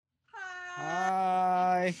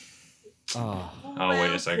Oh,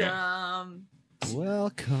 wait a second.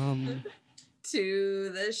 Welcome to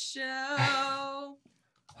the show.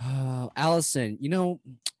 Allison,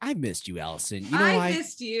 I missed you, Allison. I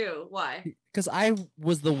missed you. Why? Because I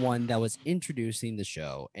was the one that was introducing the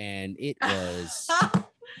show, and it was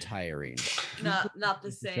tiring. Not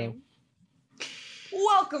the same.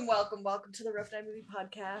 Welcome to the Rough Night Movie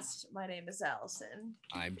Podcast. My name is Allison.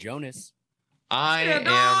 I'm Jonas. I'm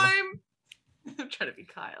trying to be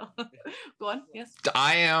Kyle. Go on. Yes.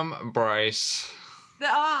 I am Bryce.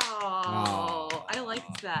 I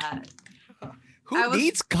liked that. Who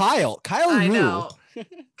needs Kyle? Kyle I who? know.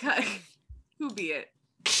 Who be it?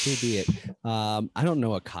 Who be it? I don't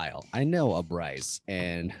know a Kyle. I know a Bryce,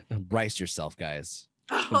 and Bryce yourself, guys.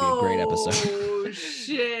 It's gonna be a great episode. Oh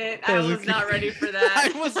shit! I was not ready for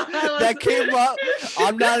that. That came up.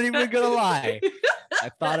 I'm not even gonna lie. I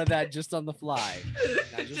thought of that just on the fly.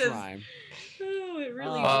 Not just rhyme. Oh, it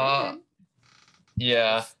really did.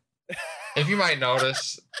 Yeah. If you might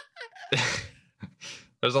notice,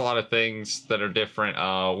 there's a lot of things that are different.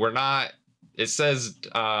 It says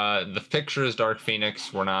the picture is Dark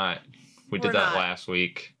Phoenix. We did that last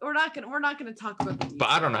week. We're not gonna talk about the details. But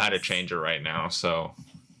I don't know how to change it right now, so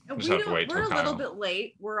we'll just have to wait till We're a little bit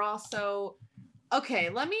late. We're also okay.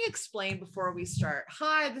 Let me explain before we start.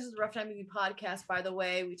 Hi, this is the Rough Night Movie Podcast. By the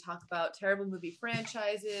way, we talk about terrible movie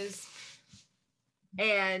franchises,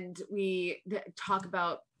 and we talk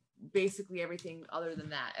about basically everything other than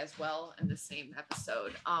that as well in the same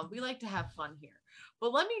episode. We like to have fun here,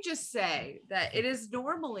 but let me just say that it is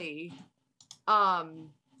normally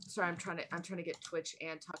sorry, I'm trying to get Twitch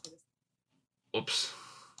and talk to this. Oops.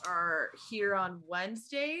 Are here on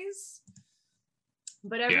Wednesdays,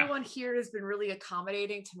 but everyone here has been really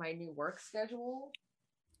accommodating to my new work schedule,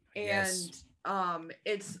 and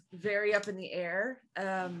it's very up in the air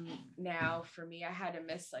now for me. I had to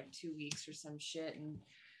miss like 2 weeks or some shit, and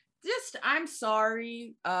I'm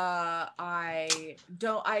sorry. I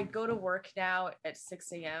go to work now at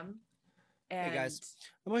 6 a.m. Hey guys,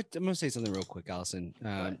 I'm gonna say something real quick, Allison.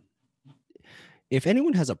 If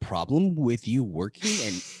anyone has a problem with you working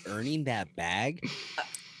and earning that bag,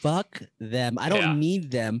 fuck them. I don't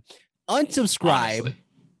need them. Unsubscribe. Honestly.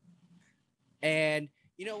 And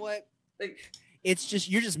you know what? It's just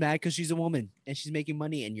you're just mad because she's a woman and she's making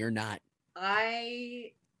money and you're not.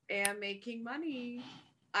 I am making money.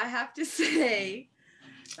 I have to say.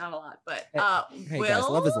 Not a lot, but hey guys,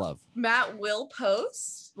 love is love. Matt will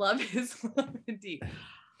post. Love is love indeed.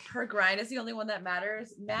 Her grind is the only one that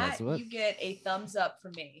matters. Matt, you get a thumbs up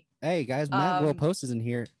from me. Hey guys, Matt will post isn't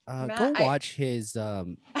here. Go watch his I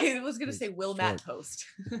was gonna say will Matt post,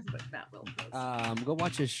 but Matt will post. Go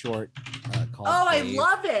watch his short called I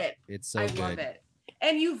love it. It's so good. Love it.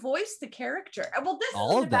 And you voiced the character. Well, this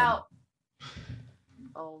all is of about them.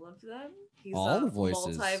 All of them. He's all the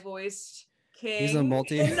voices. Multi-voiced. He's a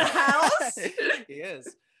multi in the house. He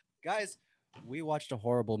is. Guys, we watched a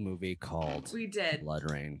horrible movie called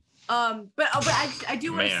Blood Rain. But I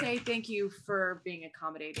do want to say thank you for being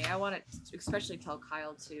accommodating. I want to especially tell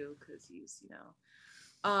Kyle too, because he's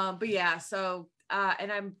but yeah, so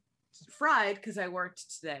and I'm fried because I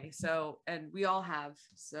worked today, so and we all have,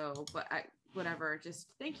 so but whatever,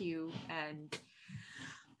 just thank you and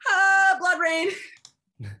Blood Rain.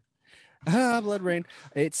 Blood Rain.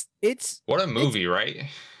 It's what a movie, right?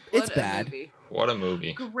 It's bad. What a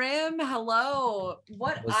movie. Grim, hello.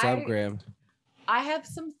 What's up, Grim? I have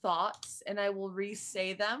some thoughts and I will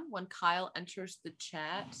re-say them when Kyle enters the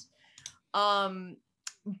chat.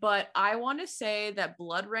 But I want to say that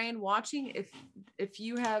Blood Rain, watching, if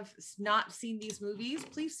you have not seen these movies,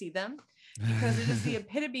 please see them, because it is the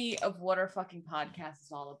epitome of what our fucking podcast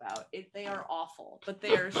is all about. They are awful, but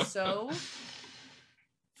they are so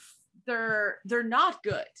they're not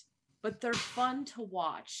good, but they're fun to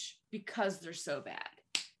watch because they're so bad.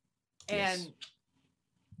 And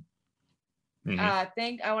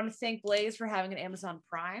I want to thank Blaze for having an Amazon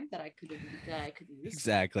Prime that I could use.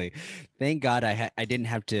 Exactly. Thank God I didn't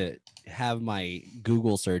have to have my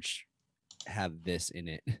Google search have this in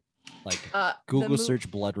it. Like Google search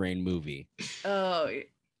Blood Rain movie. Oh.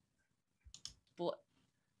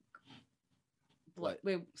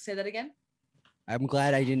 Wait, say that again? I'm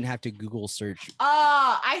glad I didn't have to Google search.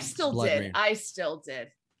 I still Blood did. Rain. I still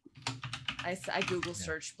did. I Google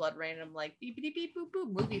searched Blood Rain and I'm like beep beep beep boop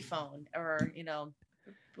boop movie phone, or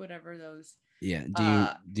whatever those. Yeah.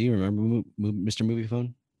 Do you remember Mr. Movie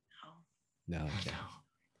Phone? No. Okay.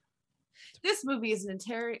 This movie is an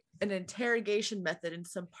interrogation method in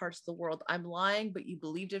some parts of the world. I'm lying, but you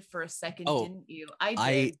believed it for a second, didn't you? I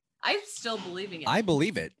did. I'm still believing it. I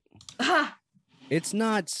believe it. It's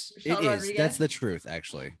not. Michelle it Rodriguez? is. That's the truth,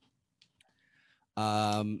 actually.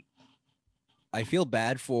 I feel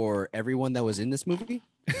bad for everyone that was in this movie.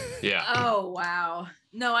 Yeah. Oh wow.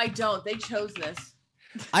 No, I don't. They chose this.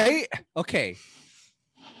 Okay.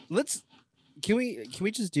 Can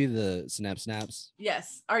we just do the snaps?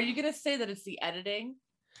 Yes. Are you gonna say that it's the editing?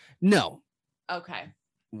 No. Okay.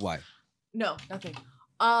 Why? No, nothing.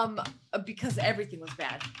 Because everything was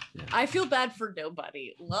bad. Yeah. I feel bad for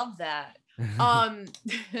nobody. Love that.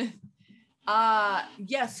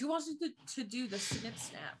 Yes. Who wants to do the snip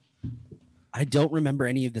snap? I don't remember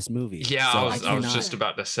any of this movie. Yeah, so I was cannot- just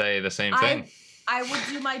about to say the same thing. I will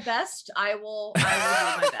do my best. I will do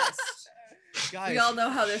my best. Guys. We all know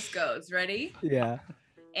how this goes. Ready? Yeah.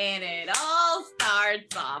 And it all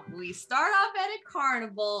starts off. We start off at a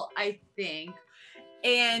carnival, I think.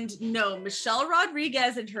 And no, Michelle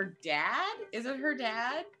Rodriguez and her dad. Is it her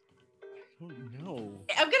dad? No.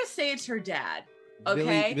 I'm gonna say it's her dad.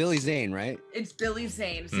 Okay. Billy Zane, right? It's Billy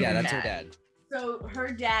Zane. It's Yeah, her that's her dad. So her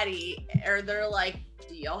daddy, or they're like,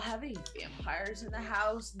 do y'all have any vampires in the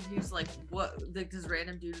house? And he's like, what? Like this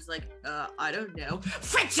random dude is like, I don't know.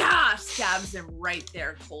 Fritcha! Stabs him right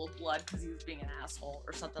there, cold blood, because he was being an asshole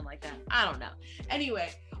or something like that. I don't know.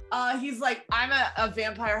 Anyway, he's like, I'm a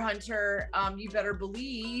vampire hunter. You better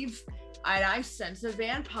believe I sense a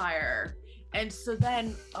vampire. And so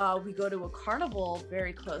then we go to a carnival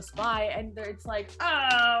very close by, and it's like,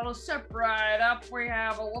 oh, step right up. We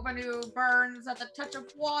have a woman who burns at the touch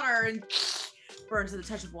of water and burns at the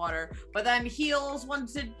touch of water, but then heals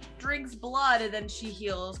once it drinks blood, and then she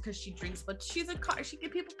heals because she drinks blood. She's a car.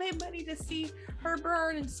 People pay money to see her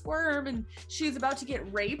burn and squirm, and she's about to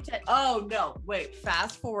get raped. Oh no! Wait.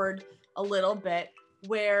 Fast forward a little bit,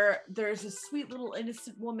 where there's a sweet little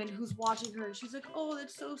innocent woman who's watching her, and she's like, oh,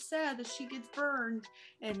 that's so sad that she gets burned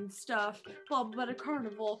and stuff. Blah, blah, blah, at a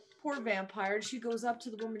carnival. Poor vampire. And she goes up to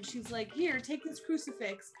the woman. She's like, here, take this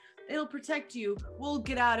crucifix. It'll protect you. We'll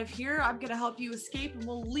get out of here. I'm gonna help you escape, and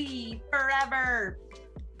we'll leave forever.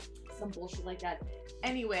 Some bullshit like that.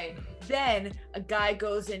 Anyway, then a guy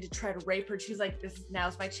goes in to try to rape her. She's like,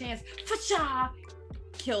 now's my chance. Fasha!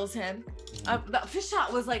 Kills him. The fish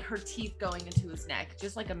shot was like her teeth going into his neck.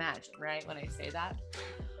 Just like imagine, right? When I say that,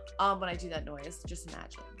 when I do that noise, just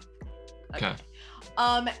imagine. Okay.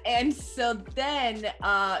 And so then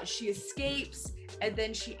she escapes, and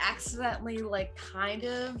then she accidentally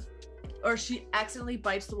she accidentally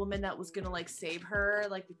bites the woman that was gonna like save her,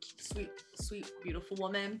 like the sweet, beautiful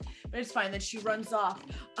woman. But it's fine. Then she runs off.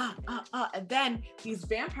 And then these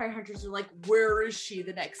vampire hunters are like, where is she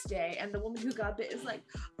the next day? And the woman who got bit is like,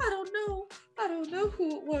 I don't know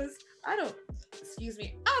who it was. I don't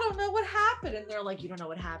know what happened. And they're like, you don't know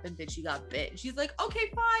what happened? Then she got bit. And she's like,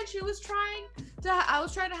 okay, fine. I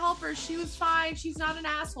was trying to help her. She was fine. She's not an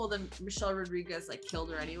asshole. Then Michelle Rodriguez like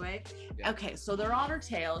killed her anyway. Yeah. Okay, so they're on her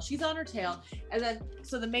tail. She's on her tail. And then,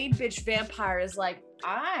 so the main bitch vampire is like,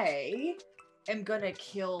 I am gonna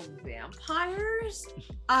kill vampires.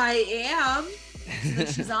 I am. So then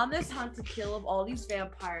she's on this hunt to kill all these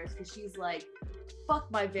vampires because she's like, fuck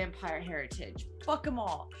my vampire heritage. Fuck them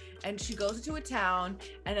all. And she goes into a town,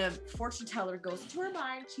 and a fortune teller goes into her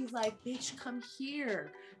mind. She's like, bitch, come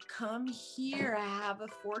here. I have a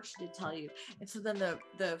fortune to tell you. And so then the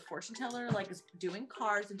fortune teller like is doing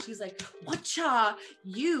cards, and she's like, whatcha?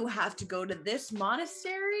 You have to go to this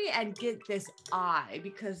monastery and get this eye,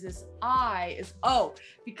 because this eye is,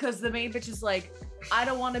 because the main bitch is like, I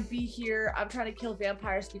don't want to be here. I'm trying to kill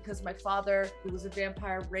vampires because my father, who was a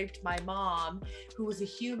vampire, raped my mom, who was a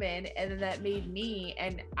human, and then that made me,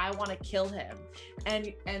 and I want to kill him.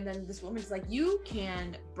 And then this woman's like, you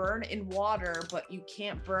can burn in water, but you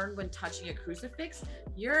can't burn when touching a crucifix.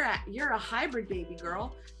 You're a hybrid baby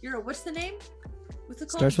girl. What's the name? What's it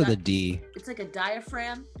called? Starts with a D. It's like a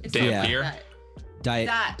diaphragm. It's Dampier.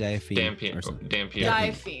 Diaphragm. Diaphragm.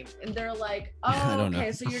 And they're like,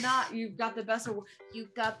 okay, so you've got the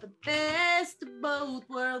best of both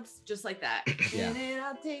worlds, just like that. Yeah. And then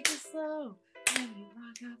I'll take it slow.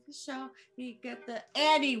 Rock out the show. We get the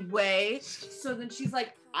anyway. So then she's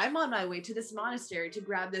like, I'm on my way to this monastery to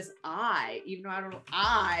grab this eye, even though I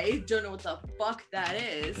don't know what the fuck that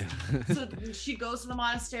is. So then she goes to the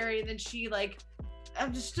monastery, and then she like,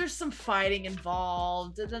 there's some fighting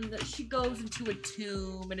involved, and then she goes into a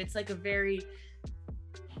tomb, and it's like a very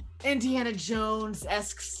Indiana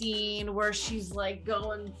Jones-esque scene where she's like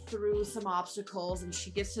going through some obstacles, and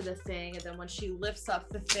she gets to the thing, and then when she lifts up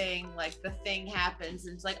the thing, like the thing happens,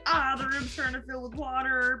 and it's like, the room's trying to fill with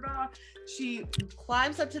water. Blah. She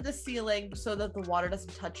climbs up to the ceiling so that the water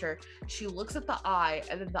doesn't touch her. She looks at the eye,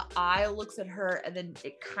 and then the eye looks at her, and then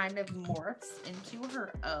it kind of morphs into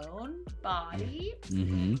her own body.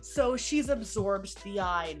 Mm-hmm. So she's absorbed the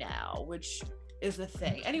eye now, which is a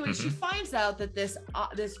thing. Anyway, she finds out that this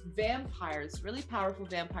vampire, this really powerful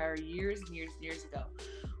vampire, years and years and years ago,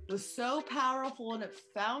 was so powerful, and it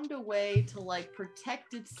found a way to like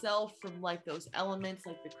protect itself from like those elements,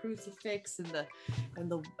 like the crucifix and the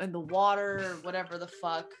water or whatever the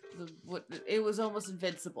fuck. It was almost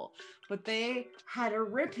invincible, but they had to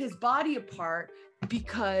rip his body apart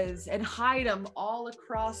and hide him all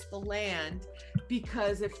across the land,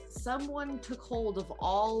 because if someone took hold of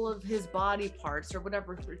all of his body parts or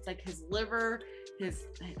whatever, it's like his liver, his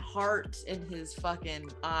heart, and his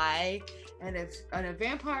fucking eye, and if a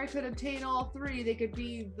vampire could obtain all three, they could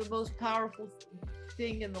be the most powerful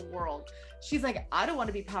thing in the world. She's like, I don't want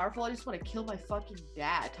to be powerful, I just want to kill my fucking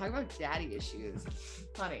dad. Talk about daddy issues,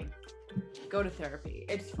 honey. Go to therapy.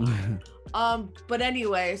 It's fine. But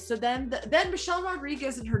anyway, so then Michelle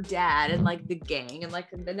Rodriguez and her dad and like the gang and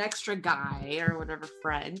like an extra guy or whatever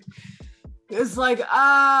friend is like,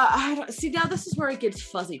 I don't see, now this is where it gets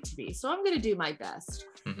fuzzy to me. So I'm gonna do my best.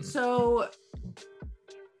 So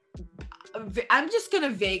I'm just gonna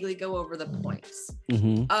vaguely go over the points.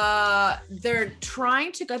 They're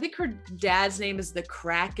trying to, I think her dad's name is the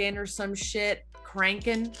Kraken or some shit.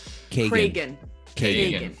 Kagan.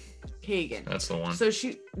 That's the one. So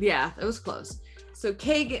it was close. So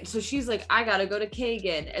Kagan, so she's like, I gotta go to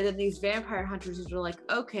Kagan. And then these vampire hunters are like,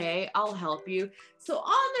 okay, I'll help you. So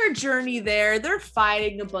on their journey there, they're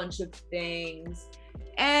fighting a bunch of things.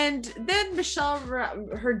 And then Michelle,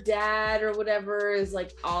 her dad or whatever, is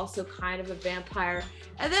like also kind of a vampire.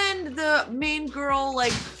 And then the main girl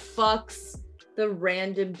like fucks the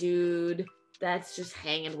random dude that's just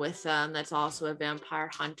hanging with them, that's also a vampire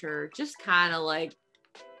hunter. Just kind of like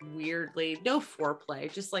weirdly, no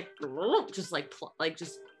foreplay, just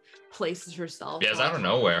places herself. Yes, out of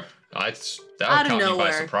nowhere. That caught me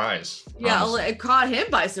by surprise. Yeah, honestly. it caught him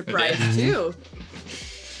by surprise too.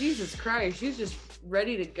 Jesus Christ, she's just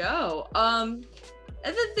ready to go. And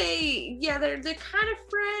then they're kind of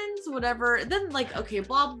friends, whatever. And then like, okay,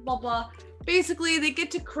 blah blah blah. Basically, they get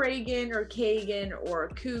to Kagan, or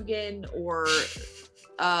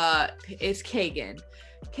it's Kagan.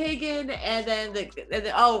 And then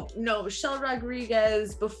Michelle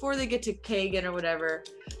Rodriguez, before they get to Kagan or whatever,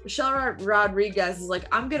 Michelle Rodriguez is like,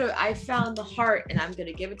 I found the heart and I'm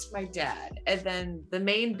gonna give it to my dad. And then the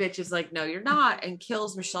main bitch is like, no, you're not, and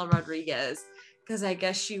kills Michelle Rodriguez because I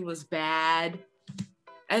guess she was bad.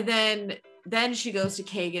 And then she goes to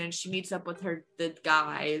Kagan and she meets up with the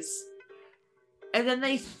guys, and then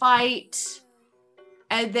they fight,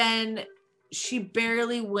 and then she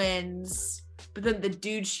barely wins. But then the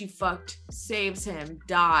dude she fucked saves him,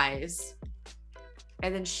 dies.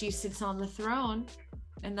 And then she sits on the throne.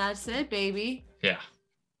 And that's it, baby. Yeah.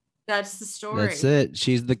 That's the story. That's it.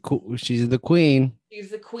 She's the queen. She's the queen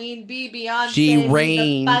bee, Beyonce. She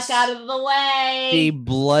reigns. The fuck out of the way. She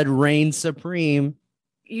blood reigns supreme.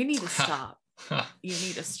 You need to stop. You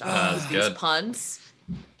need to stop with these puns.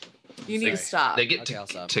 You need to stop. They get to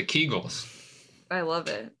Kegels. I love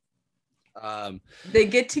it. They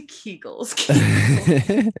get to Kegels.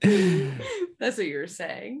 That's what you were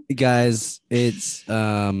saying, guys. It's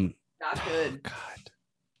not good.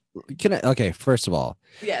 Oh God, okay, first of all,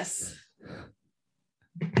 yes,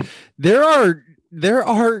 there are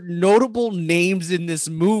notable names in this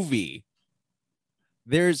movie.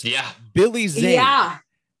 There's Billy Zane. Yeah.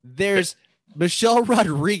 There's Michelle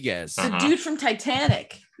Rodriguez, the dude from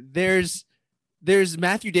Titanic. There's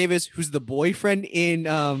Matthew Davis, who's the boyfriend in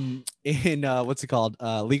what's it called?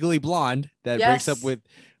 Legally Blonde, that breaks up with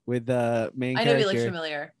the main character. I know he looks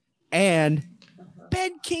familiar. And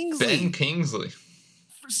Ben Kingsley.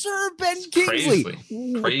 Sir Ben Kingsley.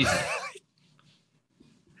 Crazy.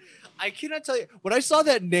 I cannot tell you. When I saw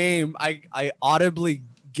that name, I audibly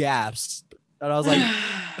gasped. And I was like,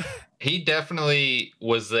 he definitely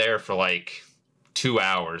was there for like 2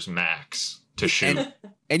 hours max to shoot.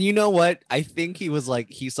 And you know what? I think he was like,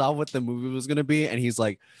 he saw what the movie was going to be, and he's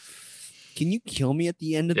like, can you kill me at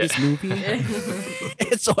the end of this movie?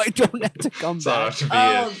 And so I don't have to come back.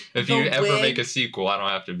 If you ever make a sequel, I don't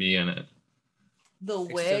have to be in it. The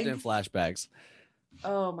wig. Except in flashbacks.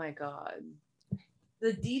 Oh my God.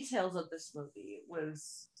 The details of this movie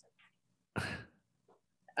was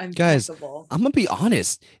guys, I'm going to be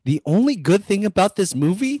honest. The only good thing about this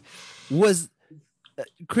movie was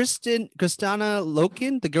Kristanna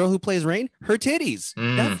Loken, the girl who plays Rain, her titties.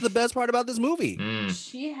 That's the best part about this movie.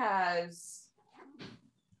 She has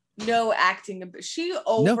no acting. She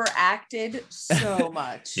overacted so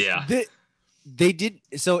much. Yeah. They did.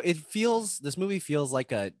 So this movie feels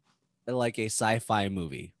like a sci-fi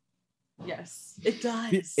movie. Yes, it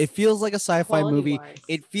does. It feels like a sci-fi movie.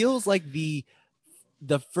 It feels like the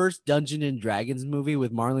the first Dungeons and Dragons movie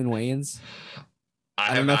with Marlon Wayans.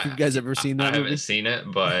 I don't know if you guys ever seen that I movie. haven't seen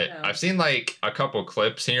it, but No. I've seen like a couple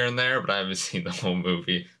clips here and there, but I haven't seen the whole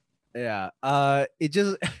movie. Yeah. It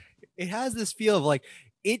just it has this feel of like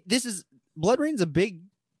this is Blood Rain's a big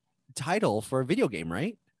title for a video game,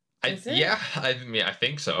 right? Is it? Yeah, I mean, I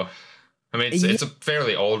think so. I mean, And it's a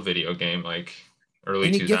fairly old video game, like early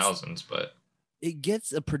And it gets- 2000s, but It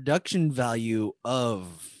gets a production value of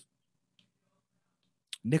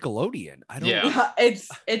Nickelodeon. I don't Yeah.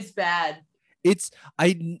 It's bad. It's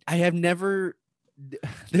I have never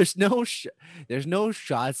there's no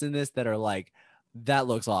shots in this that are like that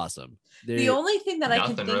looks awesome. The only thing that I can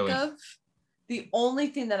Nothing think really. of, the only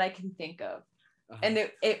thing that I can think of, Uh-huh. and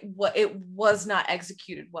it was not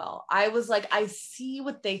executed well. I was like, I see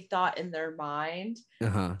what they thought in their mind,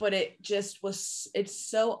 uh-huh. but it just was. It's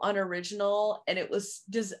so unoriginal, and it was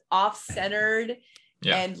just off-centered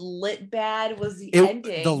yeah. and lit bad. Was the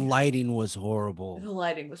ending? The lighting was horrible. The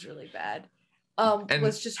lighting was really bad. And-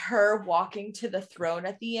 Was just her walking to the throne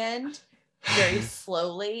at the end very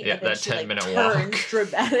slowly. Yeah, and then that she 10-minute turns walk.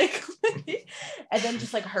 dramatically. And then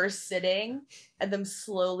just like her sitting and them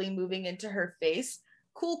slowly moving into her face.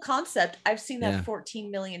 Cool concept. I've seen that Yeah. 14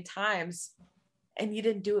 million times and you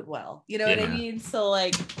didn't do it well. You know what I Yeah. mean? So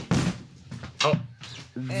like Oh,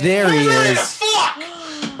 There he is. fuck!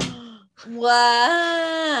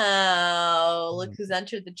 wow. Look who's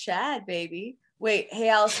entered the chat, baby. Wait, hey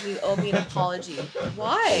Allison, you owe me an apology.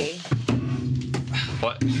 Why?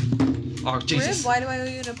 What? Oh, Jesus. Rib, why do I owe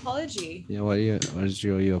you an apology? Yeah, what did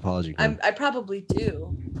you owe you apology? I probably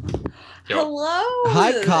do. Yo. Hello.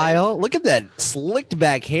 Hi, Kyle. Look at that slicked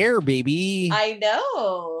back hair, baby. I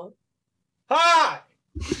know. Hi.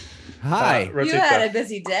 Hi. Rotate You had the, a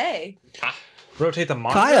busy day. rotate the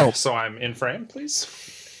monitor Kyle. so I'm in frame, please.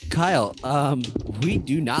 Kyle, we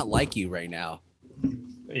do not like you right now.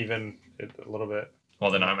 Even a little bit.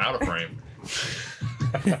 Well, then I'm out of frame.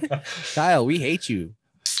 Kyle, we hate you.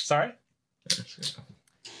 Sorry.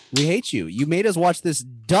 We hate you. You made us watch this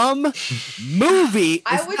dumb movie.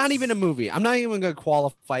 I It's would not s- even a movie. I'm not even going to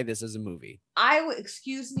qualify this as a movie. I would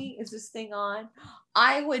excuse me, is this thing on?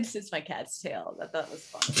 I would since my cat's tail. That was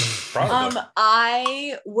fun. Probably.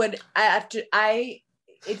 I would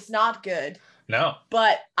it's not good, No.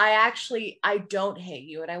 but I don't hate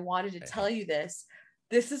you, and I wanted to tell you this.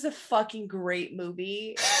 This is a fucking great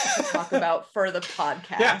movie to talk about for the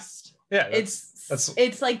podcast. Yeah.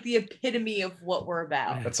 It's like the epitome of what we're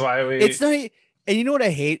about. That's why we. It's not, and you know what I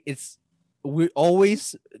hate? There's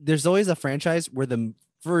always a franchise where the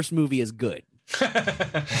first movie is good.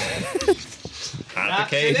 Not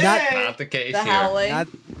the case. today. Not the case The here. Howling.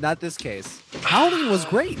 Not this case. Howling was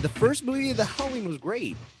great. The first movie of the Howling was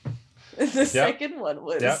great. The second one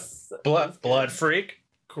was Yep. was good. Blood Freak.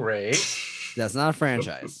 Great. That's not a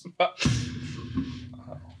franchise. Oh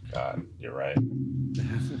God, you're right.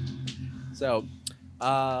 So,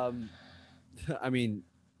 I mean,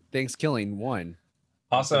 Thanksgiving won.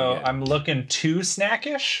 Also, Yeah. I'm looking too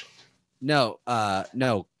snackish. No,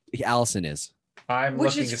 Allison is. I'm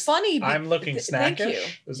Which looking. is funny. I'm looking Thank you.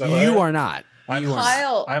 snackish. Is that what You I- are not. I'm You are not.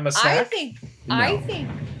 Kyle, I'm a I snack? think No.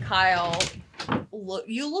 Kyle,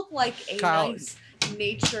 you look like a Kyle- nice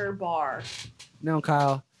nature bar. No,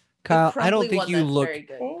 Kyle. The Kyle, I crumbly don't think one you that's look. very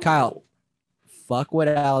good. Kyle, fuck what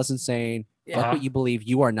Allison's saying. Yeah. Fuck Uh-huh. what you believe.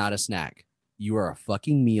 You are not a snack. You are a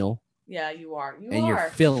fucking meal, Yeah, you are. You and you're are.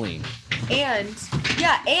 filling. And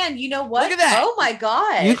yeah, and you know what? Look at that. Oh my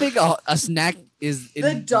god. You think a snack is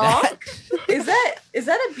the dog? that? is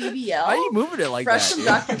that a BBL? Why are you moving it like Fresh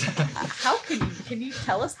that? from Dr. How can you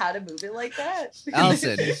tell us how to move it like that?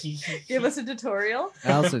 Allison, Give us a tutorial.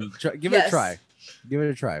 Allison, give it Yes. a try. Give it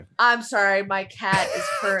a try. I'm sorry, my cat is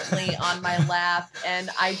currently on my lap, and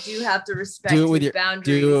I do have to respect Do it with his your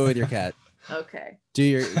boundaries. Do it with your cat. Okay. Do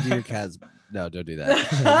your cat's. No, don't do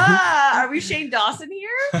that. Are we Shane Dawson here?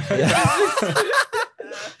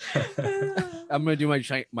 I'm gonna do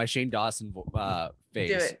my Shane Dawson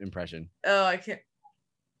face it. impression. Oh, I can't.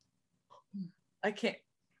 I can't.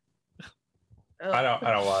 Oh. I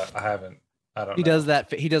don't want. I haven't. I don't. He know. does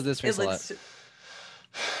that. He does this It face a lot. looks.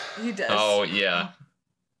 He does. Oh, yeah.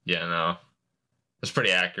 Yeah, no. It's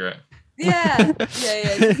pretty accurate. Yeah. It's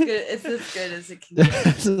good. It's as good as it can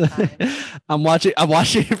get. sometimes. I'm watching on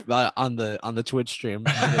the Twitch stream.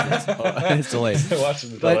 It's delayed.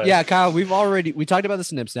 Watching the But delay. yeah, Kyle, we talked about the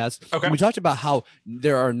snip stats. Okay. We talked about how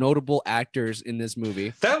there are notable actors in this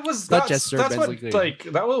movie. That was Such that's, as Sir that's what Bensley. like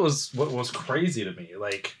that was what was crazy to me.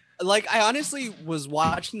 Like Like I honestly was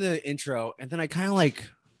watching the intro and then I kind of like,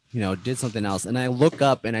 did something else and I look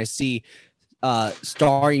up and I see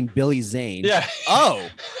starring Billy Zane. yeah. Oh,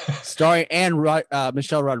 starring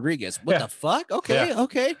Michelle Rodriguez. What the fuck?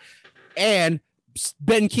 Okay. And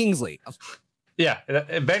Ben Kingsley. Yeah,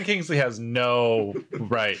 Ben Kingsley has no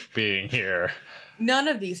right being here. None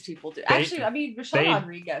of these people do. Actually, I mean, Michelle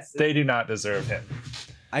Rodriguez. They do not deserve him.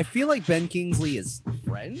 I feel like Ben Kingsley is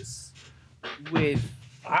friends with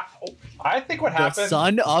I think what the happened.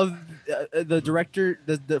 son of the director,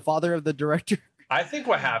 the father of the director. I think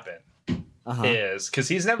what happened is because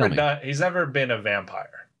he's never been a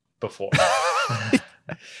vampire before.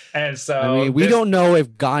 And so I mean, we don't know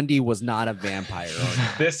if Gandhi was not a vampire. Or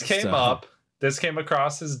not, this came up. This came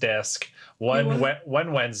across his desk one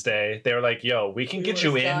Wednesday. They were like, "Yo, we can get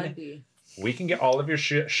you in. Gandhi. We can get all of your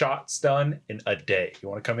shots done in a day. You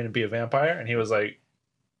want to come in and be a vampire?" And he was like,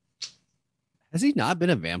 Has he not been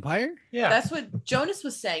a vampire? "Yeah." That's what Jonas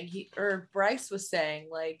was saying. Bryce was saying,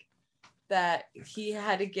 like, that he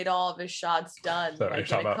had to get all of his shots done like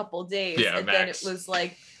in a couple days. Yeah, and Max. then it was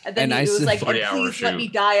like, and then And it was like, and 3-hour please let me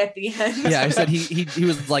shoot. die at the end. Yeah, I said he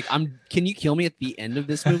was like, can you kill me at the end of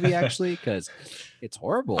this movie actually? Because it's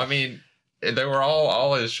horrible. I mean, they were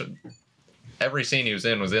all his. Every scene he was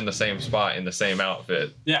in the same spot in the same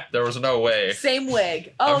outfit. Yeah. There was no way. Same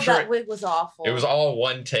wig. Oh, I'm sure that wig was awful. It was all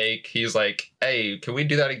one take. He's like, "Hey, can we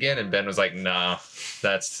do that again?" And Ben was like, "Nah,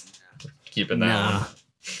 that's keeping that one."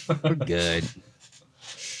 We're good.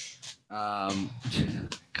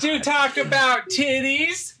 Do talk about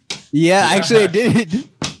titties. Yeah, actually I did.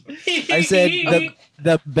 I said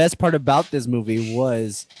the best part about this movie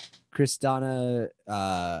was Kristana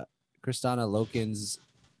Loken's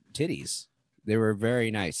titties. They were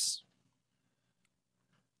very nice.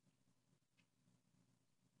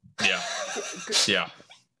 Yeah, yeah,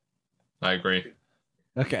 I agree.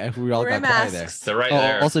 Okay, we all Grim got quiet there. asks, They're right Oh,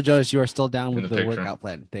 there. also, Jonas, you are still down In with the the picture. workout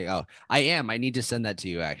plan thing. Oh, I am. I need to send that to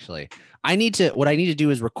you. Actually, what I need to do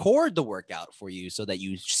is record the workout for you so that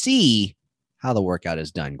you see how the workout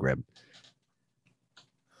is done. Grim.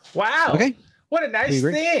 Wow. Okay. What a nice You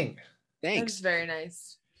agree? thing. It was Thanks. very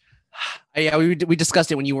nice. Yeah, we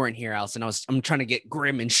discussed it when you weren't here, Allison. I'm trying to get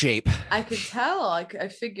Grim in shape. I could tell. I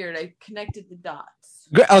figured. I connected the dots.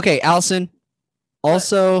 Okay, Allison.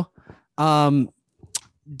 Also,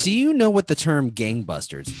 do you know what the term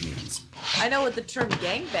gangbusters means? I know what the term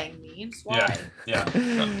gangbang means. Why?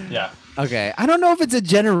 Yeah. Okay, I don't know if it's a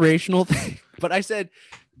generational thing, but I said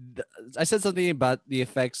something about the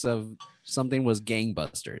effects of something was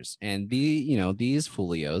gangbusters, and these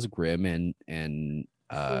folios, Grim and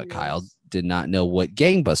Kyle, did not know what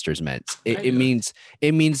gangbusters meant. It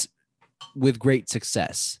means with great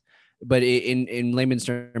success, but in layman's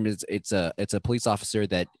terms, it's a police officer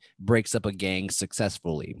that breaks up a gang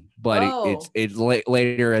successfully, but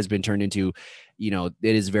later has been turned into, it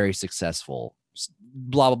is very successful.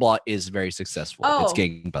 Blah blah blah is very successful. It's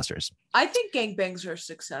gangbusters. I think gangbangs are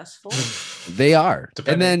successful. They are.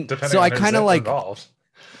 Depending So I on who's kind of like involved.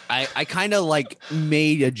 I kind of like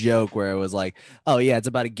made a joke where it was like, oh yeah, it's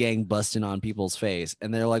about a gang busting on people's face,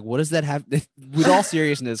 and they're like, what does that have? With all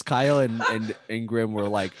seriousness, Kyle and Grim were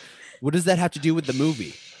like, what does that have to do with the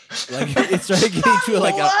movie? Like it started getting to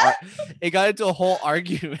like it got into a whole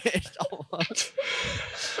argument.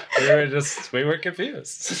 we were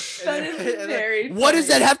confused. That is very. What does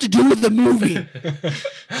that have to do with the movie?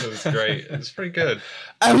 It was great. It was pretty good.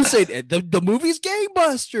 I would say the movie's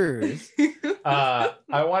gangbusters.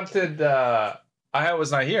 I wanted. I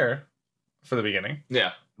was not here for the beginning.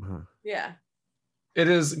 Yeah. Yeah. It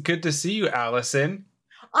is good to see you, Allison.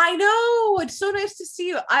 I know. It's so nice to see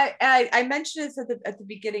you. I mentioned this at the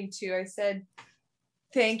beginning too. I said,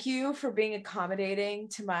 thank you for being accommodating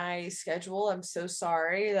to my schedule. I'm so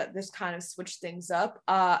sorry that this kind of switched things up.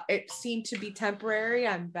 It seemed to be temporary.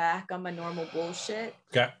 I'm back on my normal bullshit.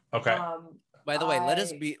 Okay. By the way,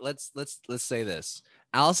 let's say this.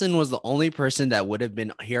 Allison was the only person that would have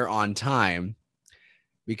been here on time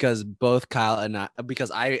because both Kyle and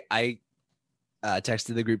I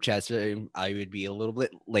texted the group chat saying I would be a little bit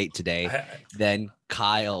late today. Then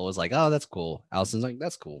Kyle was like, "Oh, that's cool." Allison's like,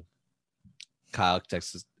 "That's cool." Kyle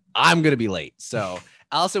texts, "I'm gonna be late." So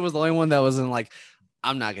Allison was the only one that wasn't like,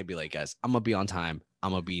 "I'm not gonna be late, guys. I'm gonna be on time. I'm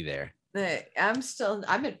gonna be there." I'm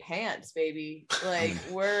in pants, baby. Like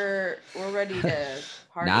we're ready to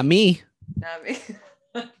party. Not me. Not me.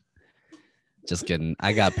 Just kidding.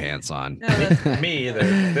 I got pants on. No, that's fine. Me either.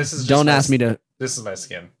 This is. Don't ask me to. This is my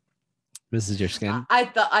skin. This is your skin, I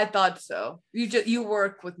thought so. You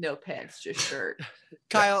work with no pants, just shirt.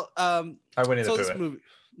 Kyle. I went into it. Movie,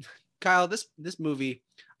 Kyle. This movie,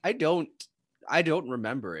 I don't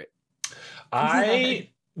remember it. I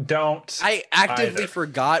don't. I actively either.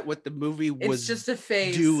 forgot what the movie was It's just a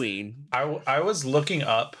phase. doing. I was looking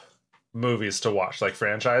up movies to watch, like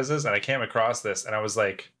franchises, and I came across this, and I was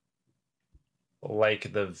like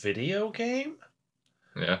the video game?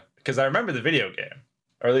 Yeah. Because I remember the video game,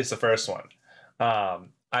 or at least the first one.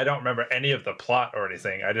 I don't remember any of the plot or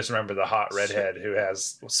anything. I just remember the hot redhead who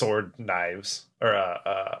has sword knives or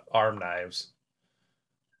arm knives.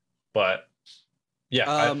 But yeah,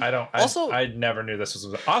 I never knew this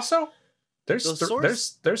was. Also,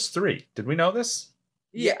 there's three. Did we know this?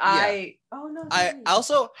 Yeah, Oh no. I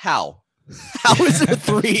also how is there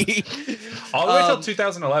 3? All the way till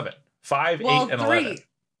 2011. 5, 8, and 11.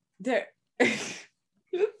 There. It's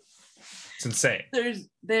insane.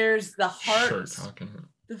 There's the heart, Sure,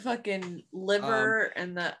 the fucking liver,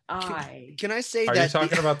 and the eye. Can I say Are that? you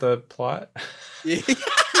talking about the plot?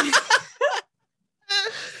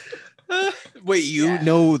 Wait, you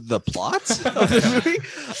know the plot of the movie?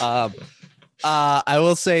 I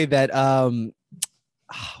will say that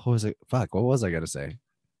what was it? Fuck, what was I gonna say?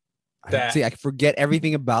 I forget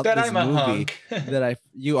everything about that this I'm a movie. hunk.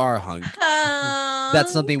 You are a hunk.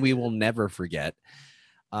 That's something we will never forget.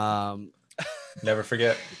 Never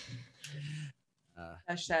forget.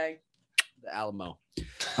 Hashtag The Alamo.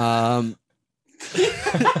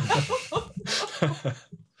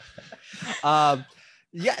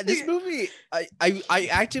 Yeah, this movie, I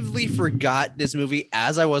actively forgot this movie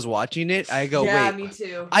as I was watching it. I go, yeah, wait, me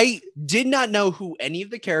too. I did not know who any of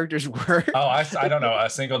the characters were. Oh, I don't know a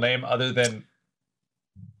single name other than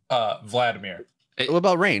Vladimir. What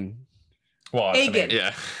about Rain? Well, Kagan.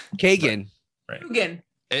 Yeah. Kagan. Right. Kagan.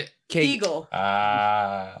 Eagle.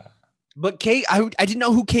 But I didn't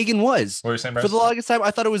know who Kagan was. What were you saying, For the longest time,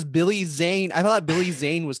 I thought it was Billy Zane. I thought Billy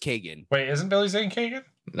Zane was Kagan. Wait, isn't Billy Zane Kagan?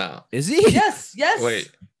 No. Is he? Yes. Wait.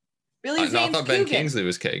 Billy I Zane's thought Ben Coogan. Kingsley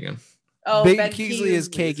was Kagan. Oh, Ben Kingsley is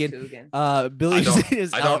Kagan. Billy Zane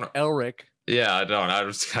is Elric. Yeah, I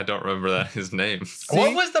don't remember his name. See?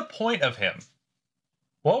 What was the point of him?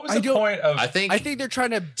 What was the point of? I think they're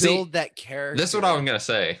trying to build that character. This is what I'm gonna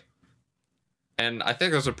say. And I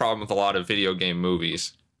think there's a problem with a lot of video game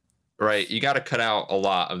movies. Right? You got to cut out a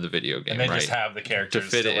lot of the video game, and they right? just have the characters to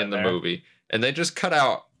fit it in the there. movie. And they just cut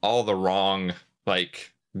out all the wrong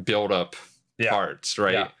build up parts,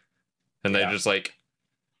 right? Yeah. And they just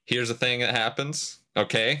here's a thing that happens.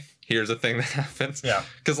 Okay, here's a thing that happens. Yeah.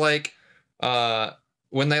 Because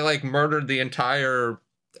when they murdered the entire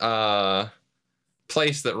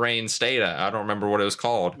place that Rain stayed at, I don't remember what it was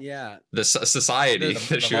called. Yeah. The society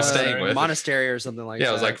that she was staying with. Monastery or something like that.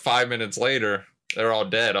 Yeah, it was 5 minutes later. They're all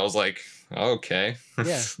dead. I was like, okay.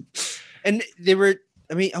 Yeah. And they were,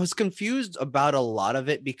 I was confused about a lot of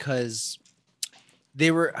it because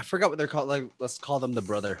I forgot what they're called. Let's call them the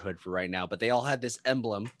Brotherhood for right now, but they all had this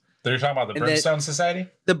emblem. They're talking about the Brimstone Society?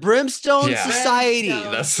 The Brimstone Society.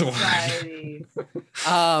 That's the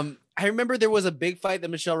one. I remember there was a big fight that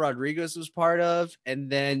Michelle Rodriguez was part of, and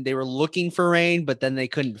then they were looking for Rain, but then they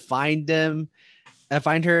couldn't find her.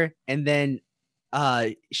 And then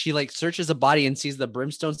she searches a body and sees the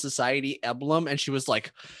Brimstone Society emblem, and she was then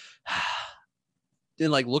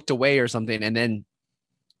looked away or something, and then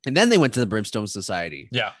they went to the Brimstone Society.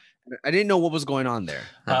 Yeah. I didn't know what was going on there.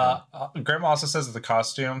 Grandma also says that the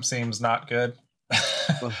costume seems not good.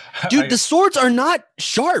 Dude, the swords are not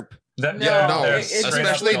sharp.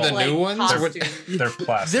 Especially the new ones. They're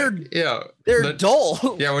plastic. They're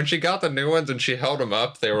dull. Yeah, when she got the new ones and she held them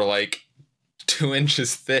up, they were 2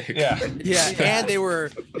 inches thick. Yeah. And they were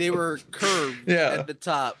curved at the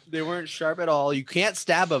top. They weren't sharp at all. You can't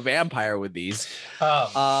stab a vampire with these.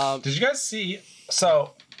 Did you guys see?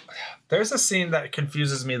 So there's a scene that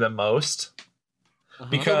confuses me the most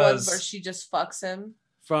because the one where she just fucks him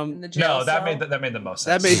from in the jail that cell? made the most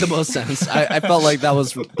sense. That made the most sense. I felt like that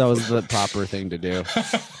was the proper thing to do.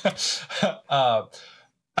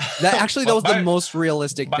 That was the most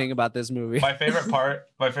realistic thing about this movie. My favorite part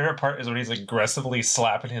is when he's aggressively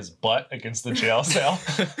slapping his butt against the jail cell.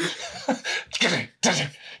 I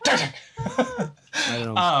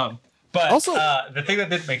don't know. But also, the thing that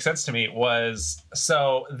didn't make sense to me was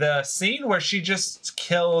the scene where she just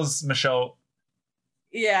kills Michelle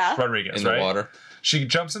Rodriguez in the water. She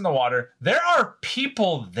jumps in the water. There are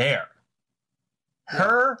people there.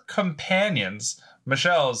 Her companions,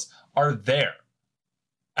 Michelle's, are there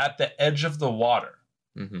at the edge of the water.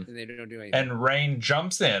 And they don't do anything. And Rain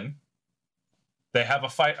jumps in. They have a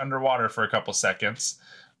fight underwater for a couple seconds.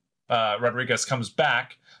 Rodriguez comes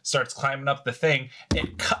back, starts climbing up the thing.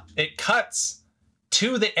 It cuts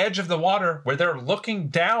to the edge of the water where they're looking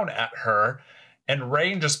down at her, and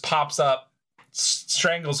Rain just pops up,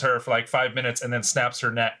 strangles her for 5 minutes, and then snaps her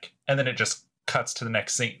neck. And then it just cuts to the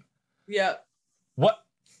next scene. Yep. What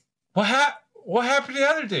What happened to the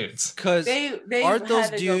other dudes? Because They aren't those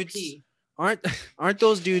had to go dudes pee. aren't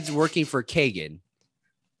those dudes working for Kagan?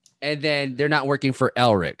 And then they're not working for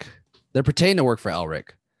Elric. They're pretending to work for Elric,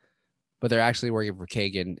 but they're actually working for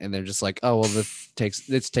Kagan. And they're just like, oh well, this takes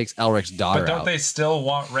Elric's daughter But don't out. they still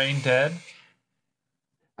want Rain dead?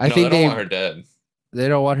 I No, think they don't want her dead. they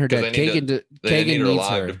don't want her 'Cause dead. they need Kagan They need Kagan her needs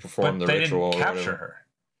alive her. to perform But the they ritual. didn't or capture whatever. her.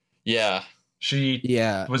 Yeah. She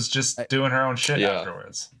Yeah, was just doing her own shit Yeah.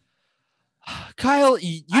 afterwards. Kyle,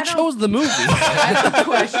 you I don't- chose the movie.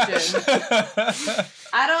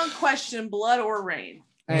 I don't question blood or rain.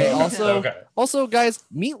 Hey, Okay, also, okay. also, guys,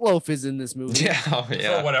 Meatloaf is in this movie. Yeah. Oh, For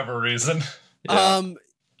yeah. whatever reason. Yeah.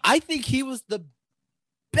 I think he was the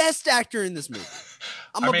best actor in this movie.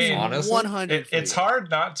 I'm I gonna mean, be honestly, 100. It's hard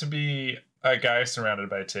not to be a guy surrounded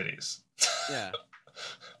by titties. Yeah.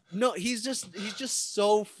 No, he's just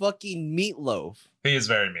so fucking Meatloaf. He is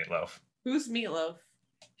very Meatloaf. Who's Meatloaf?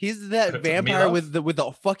 He's that vampire Meatloaf? with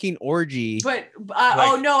the fucking orgy. But Like-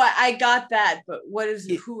 oh no, I got that. But what is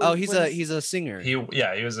who? Oh, he's what is- he's a singer. He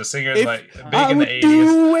was a singer If like big I in the would 80s.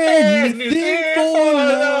 do anything Anything for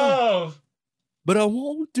love, but I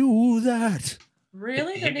won't do that.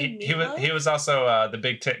 really the name Meatloaf? He was also the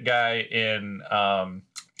big tit guy in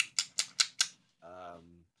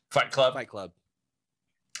Fight Club, Fight Club.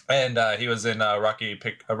 and he was in a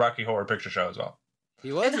Rocky Horror Picture Show as well.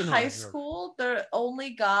 He was in high Horror. school, the only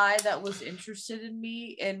guy that was interested in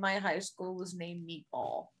me in my high school was named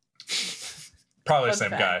Meatball. Probably the Fun same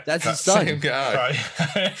fact. guy. That's his son. Same guy.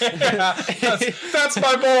 Probably. that's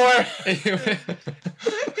my boy.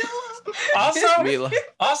 Meatloaf.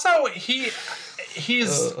 Also,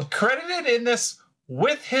 he's credited in this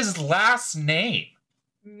with his last name.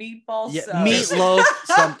 Meatball Yeah, sub. Meatloaf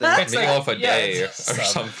something. It's like- Meatloaf a yeah, day or it's sub.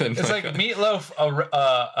 something. It's like Meatloaf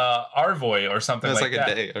Arvoy or something That's like like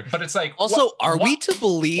that. a day. But it's like Also, what- are we to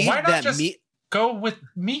believe why not that just go with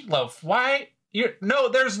Meatloaf? Why?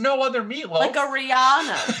 There's no other Meatloaf. Like a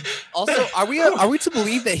Rihanna. Also, are we to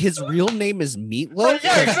believe that his real name is Meatloaf?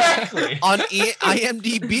 Yeah, exactly. On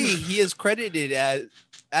IMDb, he is credited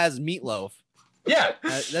as Meatloaf. Yeah.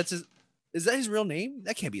 That's his. Is that his real name?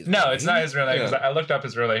 That can't be his. No, real it's name. not his real name. 'Cause Yeah. I looked up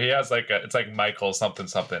his real name. He has it's like Michael something.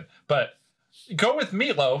 But go with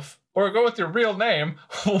Meatloaf or go with your real name.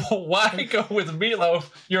 Why go with Meatloaf,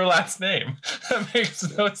 your last name? That makes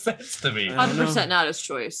no sense to me. I don't know. 100% not his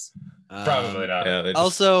choice. Probably not. Yeah, they just-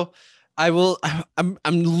 Also, I'm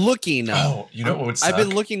looking up. Oh, you know what would suck? I've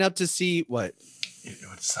been looking up to see what. It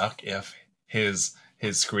would suck if his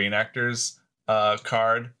Screen Actors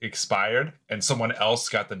card expired and someone else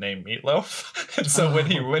got the name Meatloaf, and so when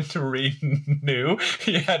he went to renew,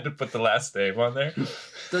 he had to put the last name on there.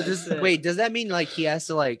 So wait, does that mean like he has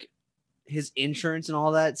to like his insurance and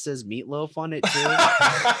all that says Meatloaf on it too?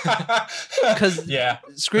 Because yeah,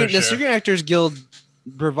 the sure. Screen Actors Guild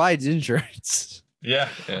provides insurance. yeah,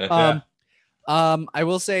 yeah. I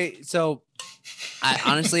will say so.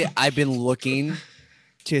 I've been looking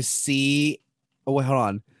to see. Oh wait, hold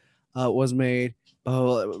on. Was made.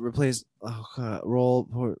 Oh, replace. Oh,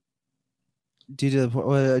 roll. Did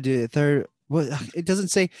the third? What? It doesn't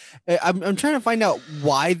say. I'm trying to find out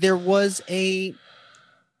why there was a.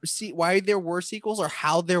 Why there were sequels or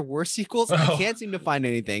how there were sequels. I Oh. can't seem to find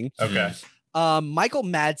anything. Okay. Michael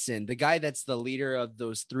Madsen, the guy that's the leader of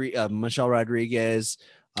those three, Michelle Rodriguez,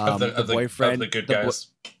 Of the boyfriend, of the good the bo- guys.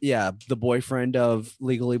 the boyfriend of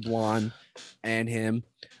Legally Blonde, and him.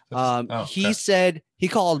 Oh, He okay. said he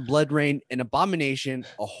called Blood Rain an abomination,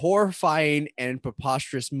 a horrifying and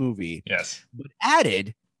preposterous movie, Yes. but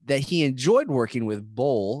added that he enjoyed working with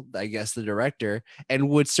Bowl, I guess the director, and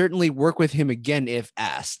would certainly work with him again if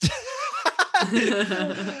asked.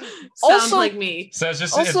 Sounds Also- like me. So it's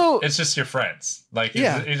just Also- it's just your friends. Like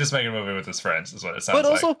Yeah. he's just making a movie with his friends is what it sounds But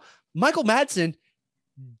like. also, Michael Madsen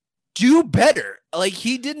do better. Like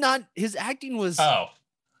he did not. His acting was Oh,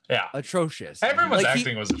 yeah. atrocious. Everyone's Like, he-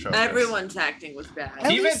 acting was atrocious. Everyone's acting was bad.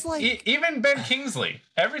 At even least, like- even Ben Kingsley,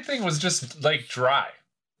 everything was just like dry.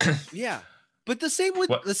 Yeah, but the same with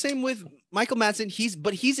What? Michael Madsen.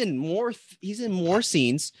 He's in more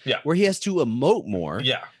scenes. Yeah. Where he has to emote more.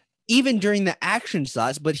 Yeah. Even during the action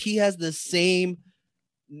shots, but he has the same,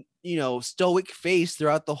 stoic face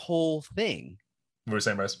throughout the whole thing. What were you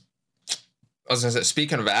saying, Bryce? I was gonna say,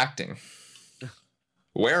 speaking of acting,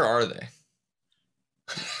 where are they?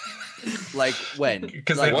 Like when?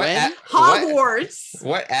 'Cause Like they- What when? ac- Hogwarts.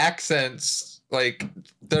 What accents? Like,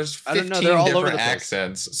 there's I don't 15 know, they're all over different the place.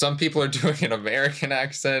 accents. Some people are doing an American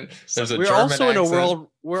accent. There's a We're German also in a accent. world.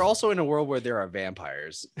 We're also in a world where there are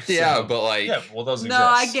vampires. Yeah, So- but like, Yeah, well, those No,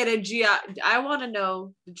 exist. I get it. I want to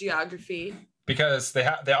know the geography. Because they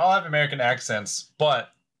all have American accents, but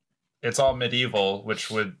it's all medieval, which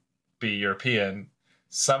would be European.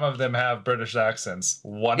 Some of them have British accents.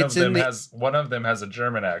 One of them has a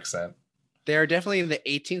German accent. They're definitely in the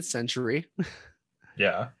 18th century.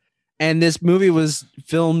 Yeah. And this movie was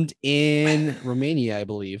filmed in Romania, I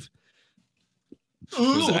believe.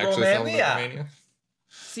 Was it actually filmed in Romania?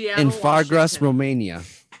 Seattle, In Fargras, Washington. Romania.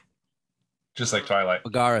 Just like Twilight.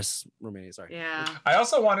 Fargras, Romania, sorry. Yeah. I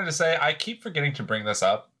also wanted to say, I keep forgetting to bring this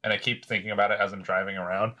up, and I keep thinking about it as I'm driving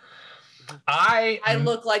around. I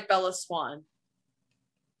look like Bella Swan.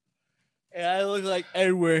 And I look like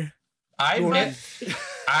Edward.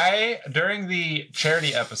 During the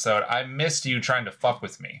charity episode, I missed you trying to fuck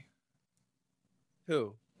with me.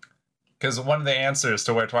 Who? Because one of the answers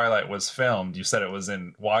to where Twilight was filmed, you said it was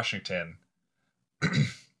in Washington.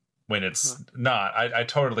 When it's not. I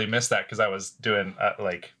totally missed that because I was doing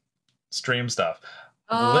like stream stuff.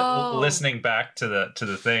 Listening back to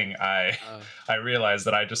the thing, I realized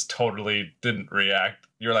that I just totally didn't react.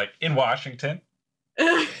 You're like, in Washington?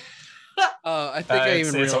 I think I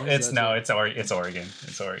even realized it's Oregon.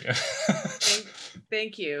 It's Oregon.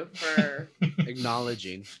 Thank you for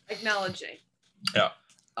acknowledging. Yeah.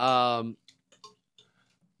 Well,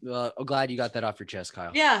 I'm glad you got that off your chest,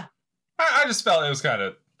 Kyle. Yeah. I just felt it was kind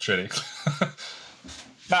of shitty.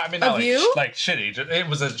 Not like shitty. It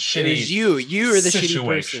was a shitty. It was you. You are the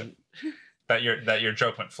situation shitty person. that your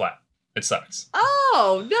joke went flat. It sucks.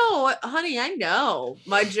 Oh no, honey, I know.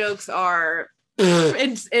 My jokes are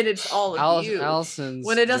it's all of you. Allison's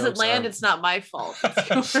when it doesn't land, it's not my fault.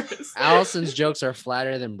 It's yours. Allison's jokes are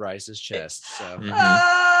flatter than Bryce's chest. So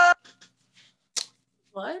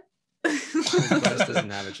what? Bryce doesn't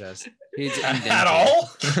have a chest. He's indented. At all?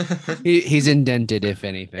 He's indented, if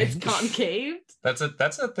anything. It's concaved. That's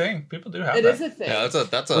a thing. People do have It that. is a thing. Yeah,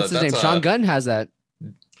 that's What's his name? Sean Gunn has that.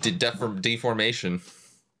 Deformation.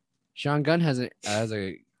 Sean Gunn has a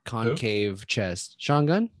concave chest. Sean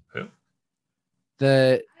Gunn? Who?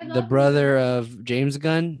 The brother of James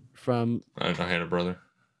Gunn from. I don't know. I had a brother.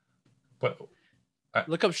 What?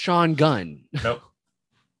 Look up Sean Gunn. Nope.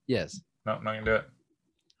 Yes. No, I'm not gonna do it.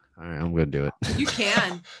 All right, I'm gonna do it. You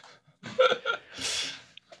can.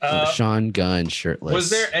 Sean Gunn shirtless.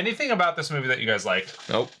 Was there anything about this movie that you guys liked?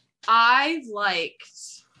 Nope. I liked.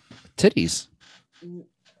 titties?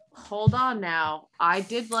 Hold on now. I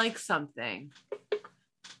did like something.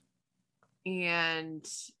 And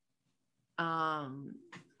no,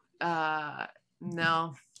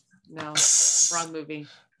 wrong movie.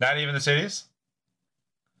 Not even the titties?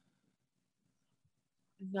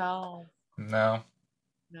 No. No.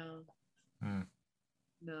 No.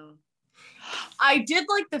 I did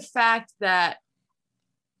like the fact that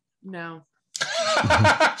no.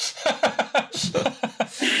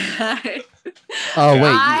 Oh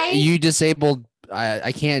wait, you disabled.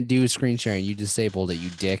 I can't do screen sharing. You disabled it, you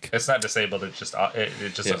dick. It's not disabled. It just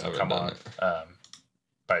doesn't come on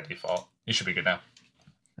by default. You should be good now.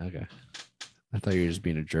 Okay. I thought you were just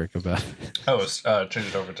being a jerk about it. Oh, change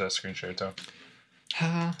it over to screen share too.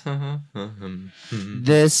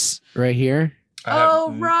 This right here.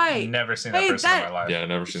 Right. Never seen that person in my life. Yeah, I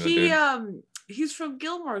never seen that dude. He's from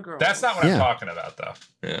Gilmore Girls. That's not what I'm talking about, though.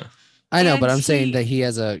 Yeah. I know, And but I'm saying that he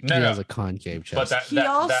has a concave chest.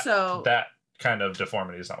 But that kind of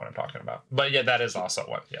deformity is not what I'm talking about. But yeah, that is also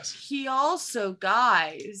one. Yes. He also,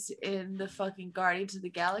 guys, in the fucking Guardians of the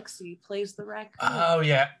Galaxy, plays the raccoon. Oh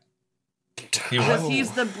yeah. Because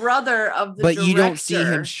he's the brother of the director. you don't see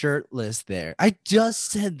him shirtless there. I just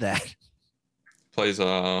said that. Plays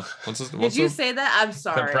Did you say that? I'm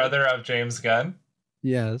sorry. The brother of James Gunn.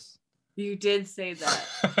 Yes. You did say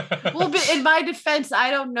that. Well, but in my defense,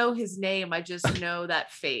 I don't know his name. I just know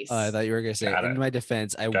that face. I thought you were gonna say. In my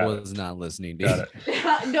defense, I was not listening to you.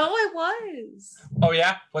 No, I was. Oh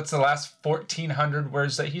yeah. What's the last 1,400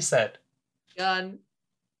 words that he said? Gun,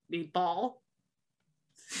 meatball.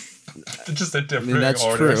 Just a different. I mean, that's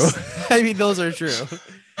orders. true. I mean, those are true.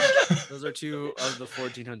 Those are two of the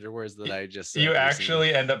 1,400 words that I just said. You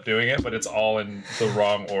actually end up doing it, but it's all in the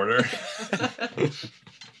wrong order.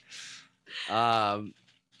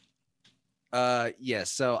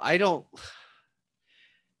 Yes. So I don't.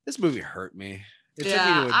 This movie hurt me. It took me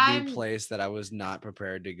to a new place that I was not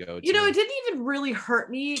prepared to go to. You know, it didn't even really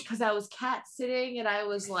hurt me because I was cat sitting and I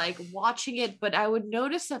was like watching it, but I would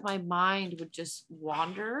notice that my mind would just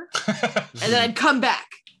wander and then I'd come back.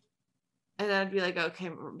 And then I'd be like, okay,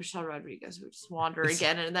 Michelle Rodriguez would just wander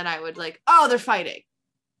again. And then I would like, oh, they're fighting.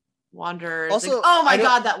 Wander. Also, like, oh my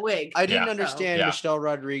God, that wig. I didn't understand Michelle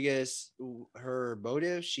Rodriguez, her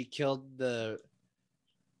motive. She killed the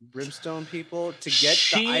Brimstone people to get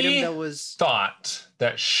the item that was... thought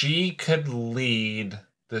that she could lead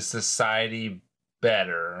the society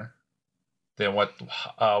better than what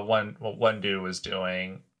one dude was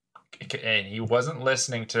doing, and he wasn't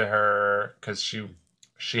listening to her because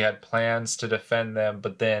she had plans to defend them,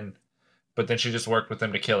 but then she just worked with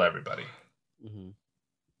them to kill everybody. Mhm.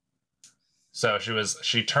 So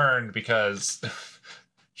she turned because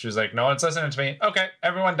she was like, no one's listening to me. Okay,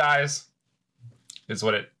 everyone dies. Is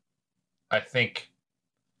what I think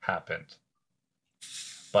happened.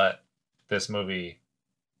 But this movie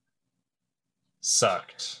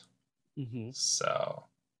sucked. Mhm. So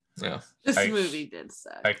Yeah. This I- movie did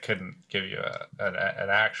suck. I couldn't give you an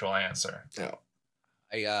actual answer.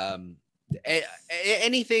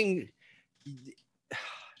 Anything.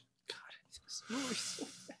 God,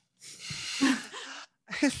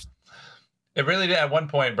 It really did. At one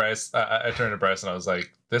point, Bryce, I turned to Bryce and I was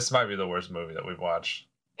like, "This might be the worst movie that we've watched."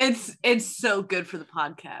 It's so good for the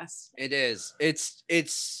podcast. it is. It's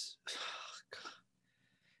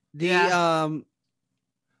the Yeah.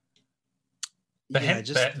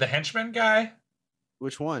 The henchman guy,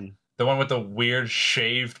 which one? the one with the weird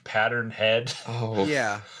shaved patterned head. Oh.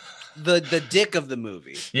 Yeah, the dick of the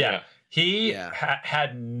movie. Yeah, he Yeah.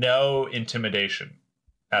 had no intimidation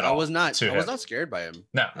at all. I was not him. scared by him.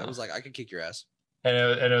 No, I was like, I could kick your ass. and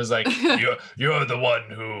it was like you're the one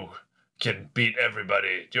who can beat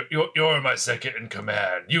everybody. You're my second in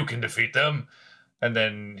command. You can defeat them. And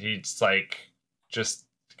then he's like just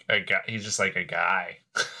a guy. He's just like a guy.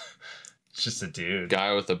 It's just a dude.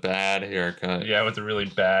 Guy with a bad haircut. Yeah, with a really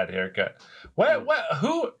bad haircut. Where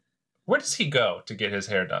does he go to get his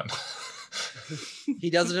hair done? He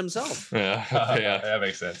does it himself. Yeah. Yeah. That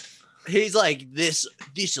makes sense. He's like,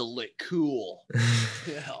 this'll look cool.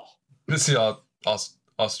 Hell. Is he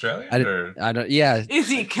Australian? I don't. Yeah, Is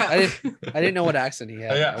he I didn't know what accent he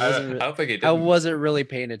had. Yeah, I wasn't, I re- don't think he did. I wasn't really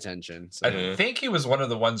paying attention. So. I think he was one of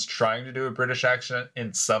the ones trying to do a British accent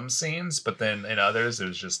in some scenes, but then in others it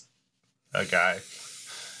was just a guy.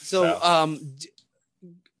 So,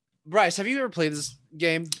 Bryce, have you ever played this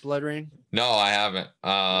game, Blood Rain? No, I haven't.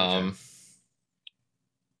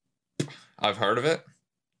 I've heard of it.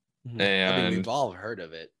 I mean, And we've all heard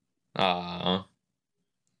of it. uh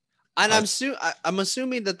And I'm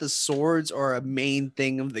assuming that the swords are a main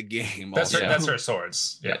thing of the game. That's also. her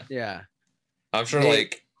swords. Yeah. Yeah. I'm sure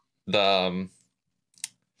like the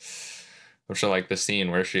I'm sure like the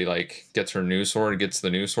scene where she like gets her new sword, gets the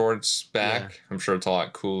new swords back. Yeah. I'm sure it's a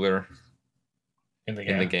lot cooler In the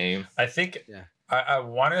in the game. I think Yeah. I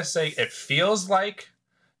want to say it feels like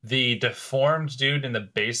the deformed dude in the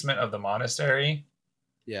basement of the monastery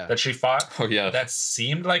Yeah. that she fought. Oh yeah. That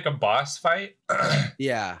seemed like a boss fight,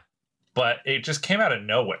 Yeah. but it just came out of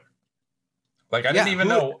nowhere. Like I Yeah, didn't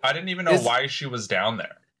even know is- why she was down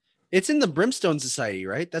there. It's in the Brimstone Society,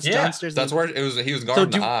 right? That's Yeah, downstairs. That's where it was. He was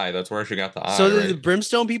guarding the eye. That's where she got the eye. So right? the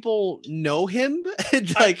Brimstone people know him.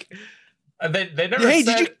 It's like, They never hey,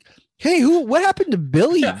 said. what happened to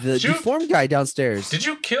Billy, Yeah, the did you- deformed guy downstairs? Did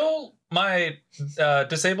you kill my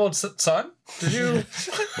disabled son? Did you?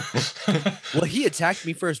 Well, he attacked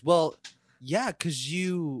me first. Well, yeah, because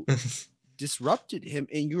you disrupted him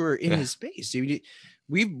and you were in Yeah. his space.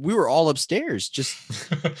 We were all upstairs. Just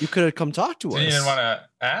you could have come talk to us. You didn't want to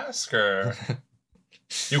ask, or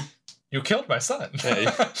you killed my son.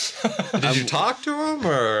 Yeah, Did you talk to him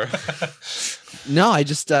or? No, I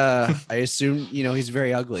just I assumed he's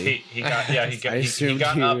very ugly. he got I he assumed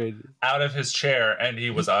got he up would, out of his chair and he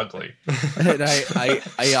was ugly. and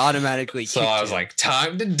I automatically. So kicked I was him. like,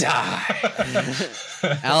 time to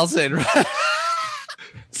die. Allison.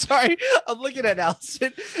 Sorry, I'm looking at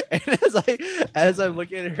Allison, and as I'm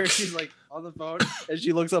looking at her, she's like on the phone, and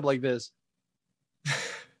she looks up like this,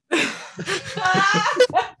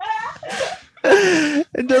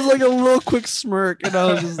 and does like a little quick smirk, and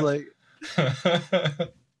I was just like,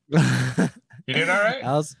 You doing all right?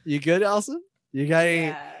 Allison, you good, Allison? You got any?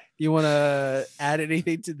 Yeah. You want to add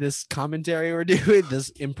anything to this commentary we're doing? This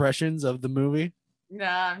impressions of the movie?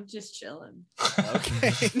 Nah, I'm just chilling.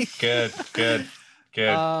 Okay. Good.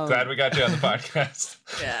 Glad we got you on the podcast.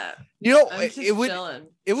 Yeah. I'm just it would. chilling.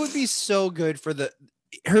 It would be so good for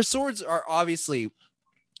her swords are obviously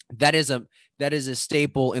that is a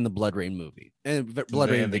staple in the Blood Rain movie and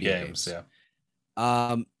Blood Rain in the video games,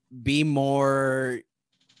 yeah. Be more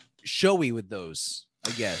showy with those,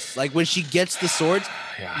 I guess. Like when she gets the swords,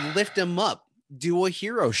 Yeah. lift them up, do a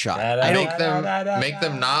hero shot. Da-da-da. I don't Make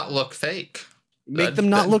them not look fake. make them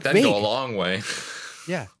not look that'd fake. go a long way.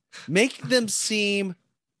 Yeah, make them seem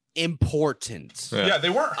important. Yeah, they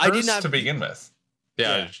weren't I did hers not- to begin with.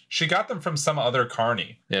 Yeah. She got them from some other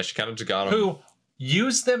carny Yeah. She kind of just got him. who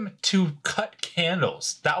used them to cut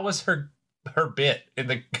candles. That was her bit in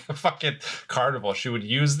the fucking carnival. She would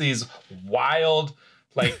use these wild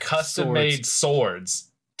like custom made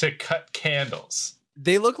swords to cut candles.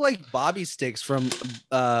 They look like bobby sticks from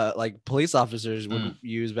like police officers would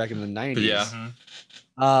use back in the 90s.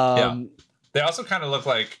 Yeah. They also kind of look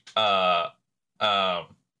like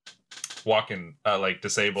walking like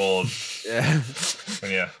disabled. Yeah.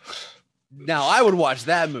 Yeah. Now I would watch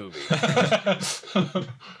that movie.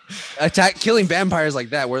 Killing vampires like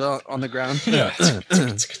that, where they're on the ground. Yeah.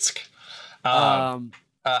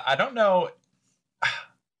 I don't know.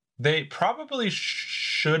 They probably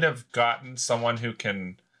should have gotten someone who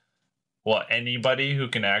can, anybody who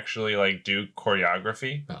can actually like do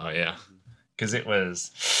choreography. Oh yeah, because it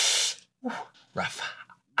was rough.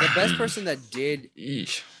 The best person that did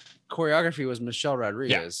choreography was Michelle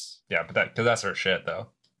Rodriguez. Yeah, but because that's her shit though.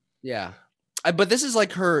 Yeah, but this is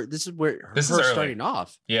like her. This is where her starting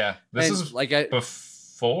off. Yeah, this is like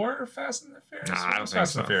before Fast and the Furious. I don't think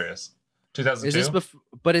Fast so. and the Furious. 2002.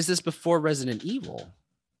 Is this before Resident Evil?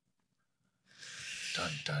 Dun,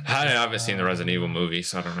 dun, I haven't seen the Resident Evil movie,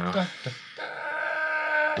 so I don't know.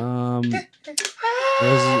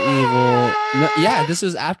 Resident Evil. No, yeah, this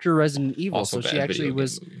was after Resident Evil, Also so she actually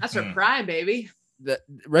was. That's her prime, baby. The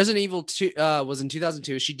Resident Evil 2 was in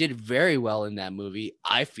 2002. She did very well in that movie.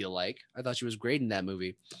 I feel like I thought she was great in that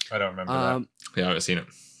movie. I don't remember that. Yeah, I haven't seen it.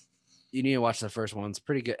 You need to watch the first one. It's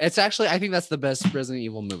pretty good. It's actually, I think that's the best Resident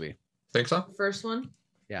Evil movie. Think so? The first one.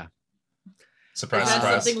 Yeah. Surprise! Is that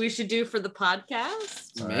Surprise! something we should do for the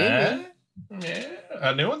podcast? Maybe. Yeah,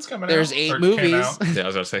 a new one's coming out. There's 8 or came movies. out. Yeah, I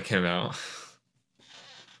was about to say it came out.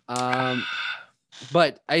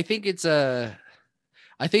 But I think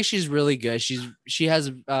I think she's really good. She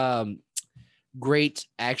has great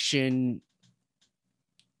action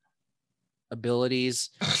abilities.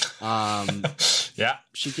 Yeah,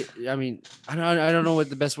 she can, I mean, I don't know what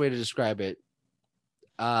the best way to describe it.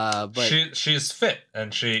 But she's fit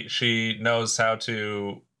and she knows how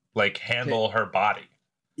to like handle her body.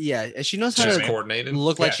 Yeah, and she knows how She's to coordinated.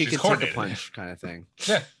 look like she she's can take a coordinated. punch, kind of thing.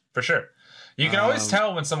 Yeah, for sure. You can always Um,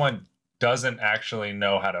 tell when someone doesn't actually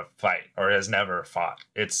know how to fight or has never fought.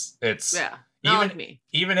 It's Yeah. Not even like me.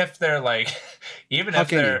 even if they're like even How if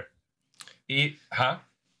can they're How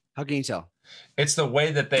can you tell? it's the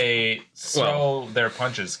way that they throw their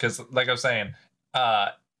punches because like I was saying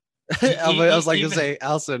I was like to even- say,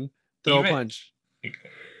 Alison, throw even- a punch.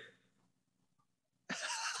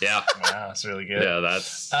 Yeah. Wow, that's really good. Yeah,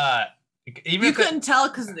 that's Even You if it- couldn't tell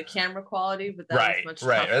because of the camera quality, but that right, was much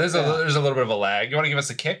right. tougher. There's a little bit of a lag. You want to give us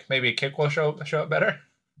a kick? Maybe a kick will show up better.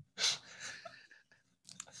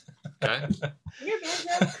 okay.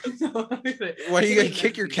 Why are you gonna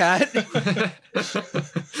kick your cat?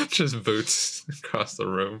 Just boots across the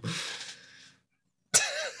room.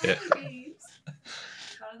 Yeah.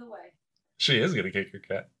 Out of the way. She is gonna kick your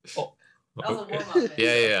cat. Oh, That was a warm-up.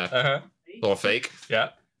 Yeah. uh-huh. Little fake. Yeah.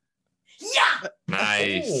 Yeah.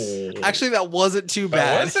 Nice. Oh. Actually, that wasn't too That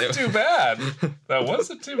bad. wasn't too bad. That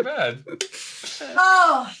wasn't too bad.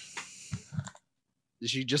 Oh, Did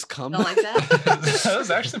she just come? don't like that. That was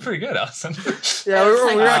actually pretty good, Allison. Yeah, we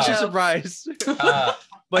were Wow. actually surprised. Uh,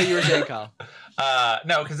 But you were saying, Kyle.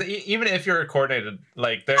 no, because even if you're coordinated,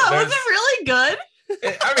 like Oh, was there's, it really good?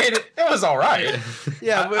 I mean, it was all right.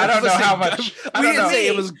 Yeah, I don't know how much. I We don't didn't know. say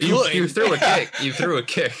it was good. You threw a kick. You threw a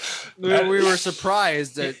kick. We were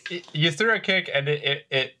surprised that You threw a kick, and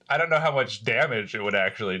it. I don't know how much damage it would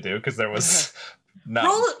actually do because there was.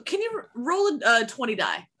 Not, Can you roll a 20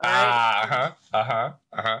 die? All right.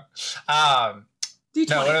 D20.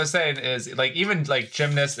 No, what I was saying is like even like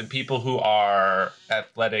gymnasts and people who are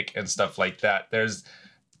athletic and stuff like that. There's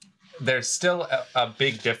still a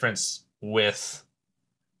big difference with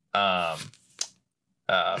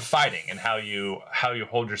fighting and how you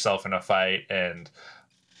hold yourself in a fight and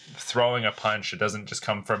throwing a punch. It doesn't just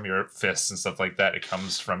come from your fists and stuff like that. It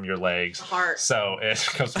comes from your legs. Heart. So it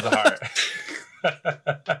comes from the heart.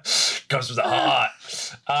 Comes from the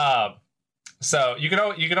heart. So you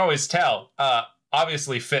can always tell.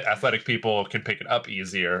 Obviously, fit athletic people can pick it up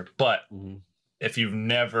easier, but if you've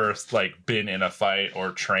never like been in a fight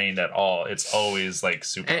or trained at all, it's always like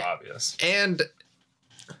super obvious. And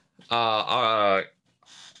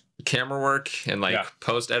camera work and like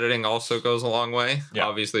post editing also goes a long way. Yeah.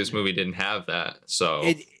 Obviously, this movie didn't have that, so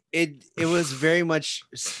it was very much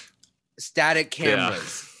static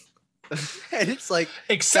cameras. And it's like,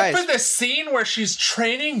 Except guys, for the scene where she's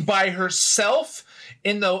training by herself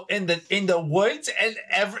in the woods, and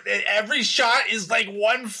every shot is like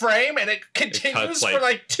one frame, and it continues like- for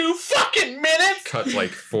like 2 fucking minutes. cuts like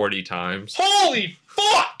 40 times. Holy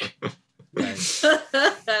fuck! guys,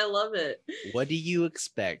 I love it. what do you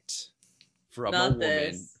expect from Not a woman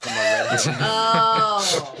this. from a redhead?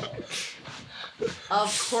 Oh.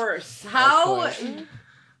 Of course. course.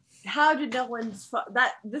 How did no one's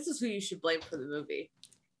that? This is who you should blame for the movie.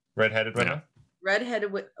 Redheaded women.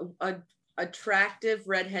 Redheaded with attractive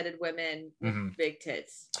redheaded women with Mhm. big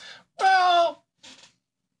tits. Well,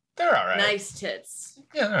 they're all right. Nice tits.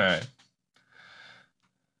 Yeah, all right.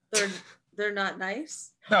 They're not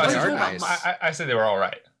nice. No, What They are are you talking nice. about? I said they were all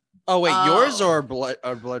right. Oh wait, yours Oh. or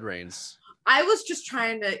blood rains? I was just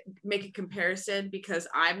trying to make a comparison because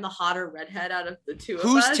I'm the hotter redhead out of the two of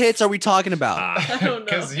Whose us. tits are we talking about? I don't know.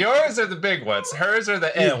 Because yours are the big ones, hers are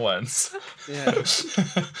the Yeah. ant ones. Yeah.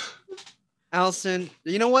 Allison,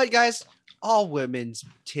 you know what, guys? All women's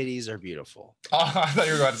titties are beautiful. Oh, I thought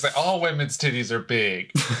you were going to say all women's titties are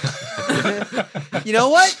big. You know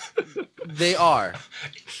what? They are.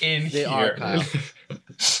 In They here. are, Kyle.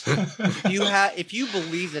 If you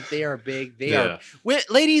believe that they are big, they Yeah. are. Wait,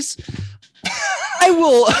 ladies, I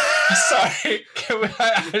will. Sorry,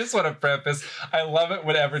 I just want to preface. I love it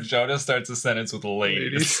whenever Jonah starts a sentence with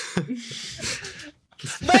ladies.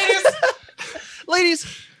 Ladies. Ladies,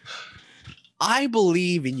 I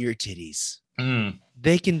believe in your titties. Mm.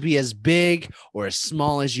 They can be as big or as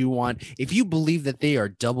small as you want. If you believe that they are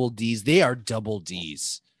double D's, they are double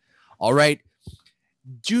D's. All right.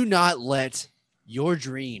 Do not let your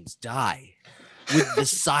dreams die with the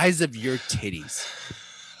size of your titties.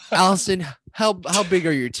 Allison, how big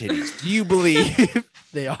are your titties? Do you believe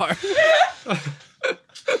they are?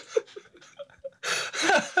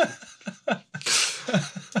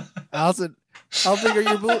 Allison, how big are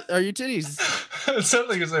your titties? It sounds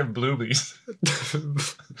like you're saying bloobies.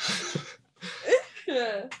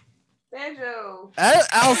 Banjo.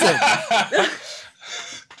 Allison,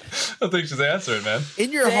 I think she's answering, man.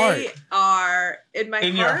 in your heart. They are in my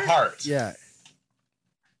In heart. your heart. Yeah.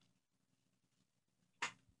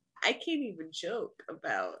 I can't even joke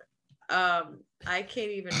about. I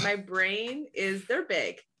can't even. My brain is. They're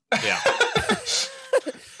big. Yeah.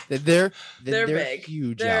 They're big.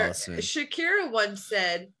 huge, They're, Allison. Shakira once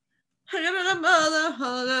said, "I got a mother,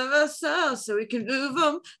 hold of us so we can move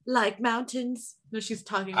them like mountains." No, she's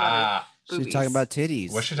talking about her She's boobies. talking about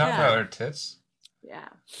titties. Was she talking Yeah. about her tits? Yeah.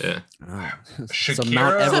 Yeah. Oh. So Shakira-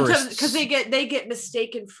 Mount Sometimes Everest. because they get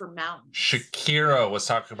mistaken for mountains. Shakira was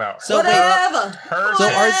talking about So her. Whatever. her So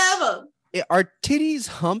are- Whatever. Are titties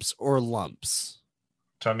humps or lumps?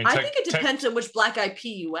 So, I think it depends on which Black Eyed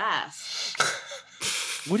Pea you ask.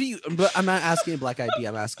 What do you? But I'm not asking a Black Eyed Pea.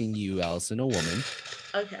 I'm asking you, Allison, a woman.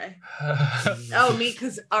 Okay. Oh, me,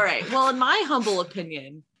 because all right. Well, in my humble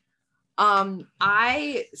opinion,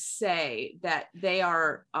 I say that they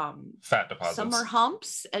are Fat deposits. some are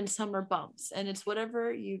humps and some are bumps, and it's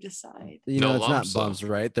whatever you decide. You No know, it's lumps, not though. bumps,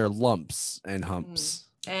 right? They're lumps and humps.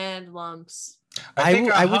 And lumps. I think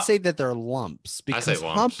a would hump- say that they're lumps because say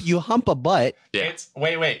lumps. you hump a butt. Yeah. It's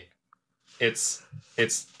wait. It's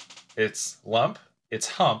lump, it's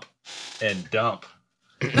hump, and dump.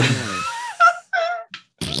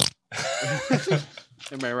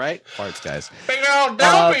 Am I right? Farts, guys. Big old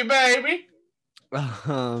dumpy, baby.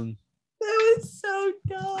 Um, That was so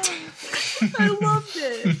dumb. I loved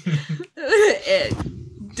it.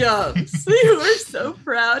 It dumps. You were so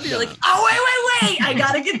proud. You're like, oh wait. I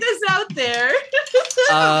gotta get this out there.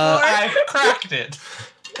 I cracked it.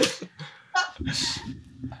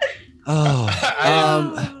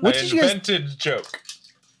 what did you guys, invented joke.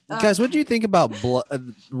 guys? What do you think about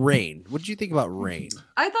Rain? What did you think about Rain?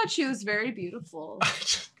 I thought she was very beautiful,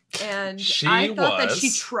 and She I thought that she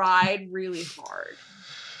was. tried really hard.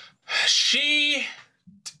 She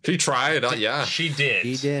tried. Yeah. She did.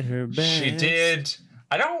 She did her best. She did.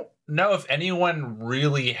 I don't know if anyone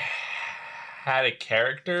really had a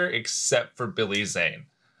character except for Billy Zane.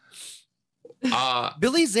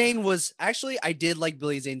 Billy Zane was actually, I did like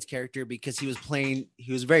Billy Zane's character because he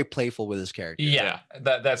was very playful with his character. Yeah,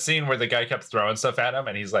 that scene where the guy kept throwing stuff at him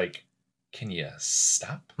and he's like, "Can you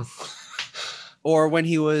stop?" Or when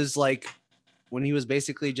he was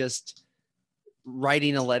basically just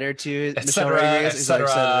writing a letter to Et Michelle cetera, Rodriguez. et He's like,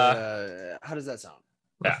 cetera. how does that sound?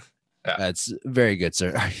 Yeah. That's very good,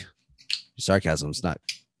 sir. Sarcasm's not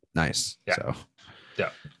nice. Yeah. So Yeah.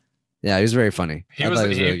 Yeah, he was very funny. He I was thought he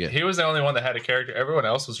was really good. he was the only one that had a character. Everyone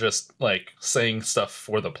else was just like saying stuff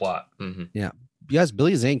for the plot. Mhm. You guys,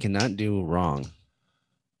 Billy Zane cannot do wrong.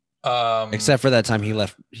 Um, Except for that time he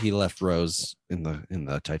left Rose in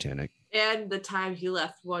the Titanic. And the time he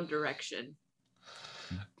left One Direction.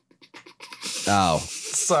 Oh,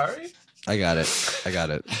 sorry. I got it.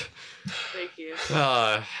 Thank you.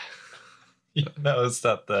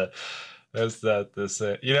 That's not the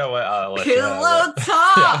same. You know what? I'll let you Pillow have it.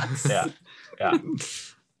 talks. Yeah.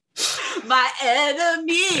 My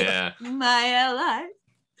enemy. Yeah. My ally.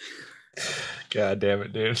 God damn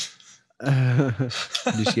it, dude.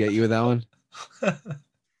 Did she get you with that one?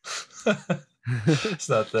 It's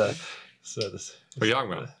not the. What are you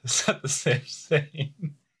talking about? It's not the same thing.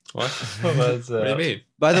 What? What What do you mean?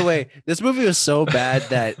 By the way, this movie was so bad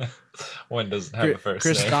that One doesn't have a first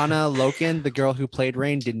name. Kristana Loken, the girl who played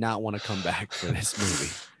Rain, did not want to come back for this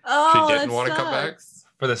movie. Oh, She didn't that wanna come back? sucks.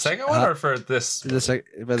 For the second one or for this? For the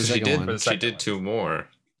She second did. one. For the She second did one. 2 more.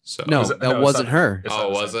 So No, Was it- that no, it's wasn't not- her. It's not Oh,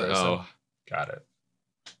 the was same it? person. Oh, Got it.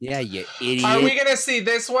 Yeah, you idiot. Are we gonna see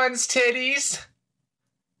this one's titties?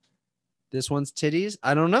 This one's titties?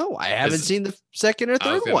 I don't know. I haven't Is- seen the second or I was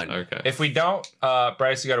third gonna- one. Okay. If we don't,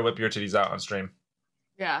 Bryce, you got to whip your titties out on stream.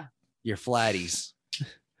 Yeah. You're flatties.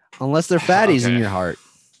 Unless they're fatties in Okay. your heart.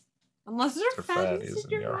 Unless they're For fatties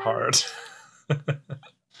fatties in your heart.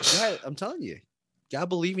 Yeah, I'm telling you. Gotta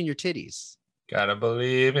believe in your titties. Gotta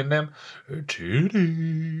believe in them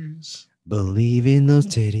titties. Believe in those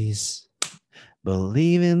titties.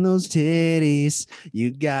 Believe in those titties.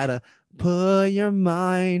 You gotta put your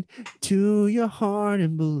mind to your heart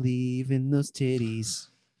and believe in those titties.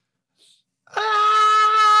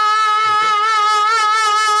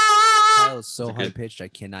 Kyle is so That's good. high pitched, I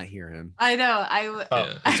cannot hear him. I know.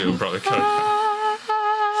 Oh. Yeah, Zoom probably could.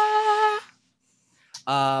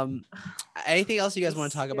 Anything else you guys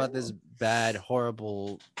want to talk about this bad,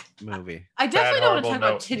 horrible movie? I definitely don't want to horrible, talk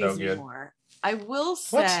about no titties good. anymore. I will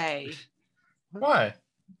say. Why?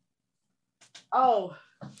 Oh.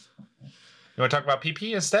 You want to talk about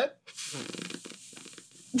PP instead?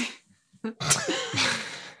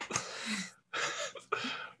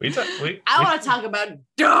 I want to talk about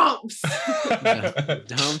dumps.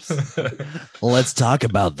 Dumps. Let's talk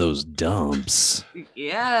about those dumps.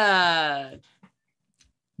 Yeah.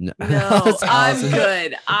 No, No, That's I'm awesome.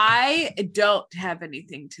 good. I don't have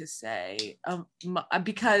anything to say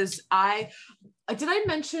because did I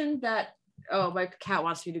mention that? Oh, my cat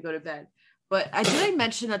wants me to go to bed. But did I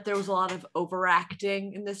mention that there was a lot of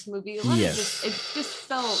overacting in this movie? A lot of Yes. it just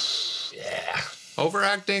felt Yeah.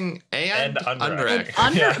 Overacting and, And underacting.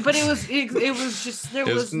 under, Yeah. but it was just there It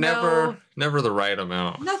was was never no, the right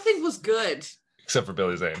amount. nothing was good. Except for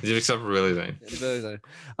Billy Zane. Except for Billy Zane.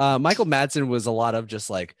 Michael Madsen was a lot of just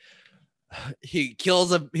like he'll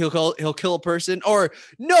kill a person, or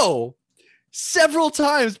no, several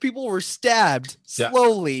times people were stabbed Yeah.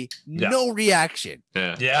 slowly, Yeah. no reaction.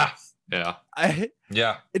 Yeah. Yeah. Yeah.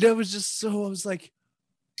 Yeah. And I was just so I was like,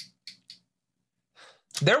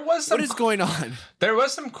 There was some what is going on? there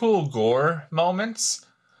was some cool gore moments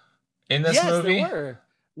in this yes, movie. there were.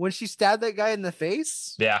 When she stabbed that guy in the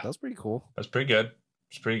face, Yeah. that was pretty cool. That's pretty good.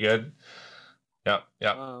 It's pretty good. Yep.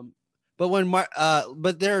 Yep. But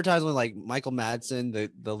but there are times when like Michael Madsen,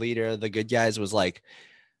 the leader, the good guys, was like,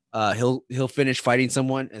 he'll finish fighting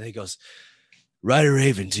someone and he goes, "Ride a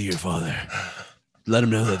raven to your father, let him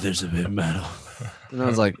know that there's a bit of metal." And I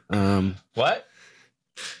was like, What?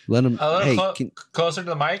 let him. A Hey, little closer to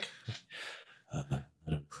the mic.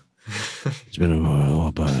 it's been a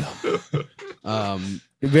while, but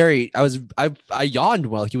I yawned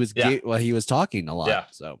while he was Yeah. while he was talking a lot. Yeah.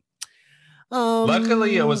 So,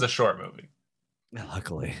 Luckily, it was a short movie.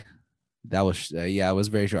 luckily. That was it was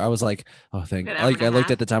very short. I was like, oh, thank. An hour Like and a I looked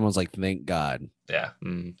half. at the time, I was like, thank God. Yeah.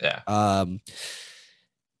 Mm. Yeah.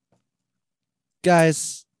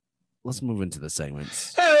 Guys, let's move into the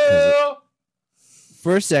segments. Hello.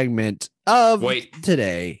 First segment of Wait.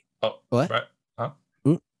 today. Oh, What? Right. Huh?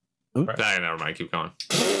 Nah, never mind. Keep going.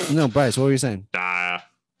 No, Bryce, what were you saying?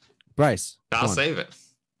 Bryce, I'll come on. save it.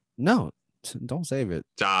 No, don't save it.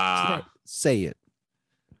 Say it.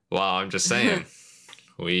 Well, I'm just saying.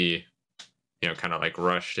 We, kind of like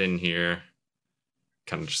rushed in here.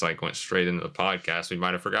 Kind of just like went straight into the podcast. We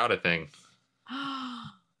might have forgot a thing.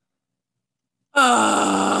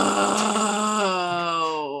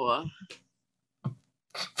 Oh.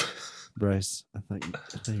 Bryce, I thought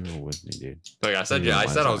you were with me, dude. Like I said, Yeah, I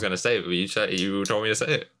said I why was gonna say it, but you told me to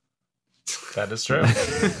say it. That is true.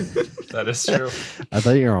 That is true. I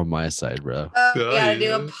thought you were on my side, bro. We gotta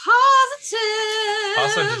do a Also,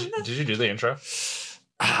 positive. did you do the intro?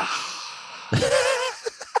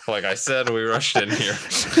 Like I said, we rushed in here.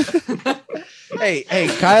 Hey, I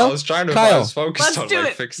Kyle, was trying to. Kyle, I was focused let's on do like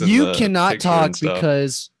it. fixing. you the cannot picture talk and stuff.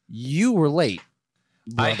 because you were late.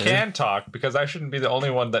 I brother. can talk because I shouldn't be the only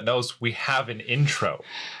one that knows we have an intro.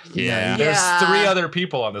 Yeah. There's Yeah. 3 other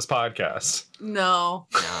people on this podcast. No.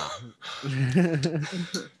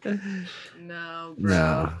 No,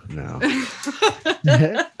 bro. no.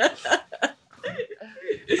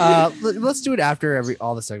 Let's do it after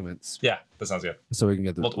all the segments, Yeah, that sounds good. so we can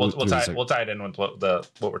get the. We'll through the tie seg- it in with what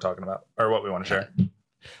we're talking about or what we want to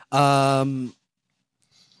share.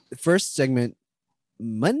 First segment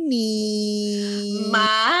Money.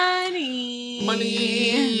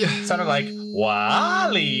 Money. Sounded like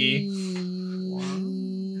Wally.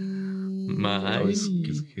 Oh, he's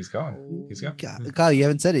going. He's going. Kyle, you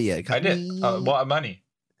haven't said it yet. I did. Well, money.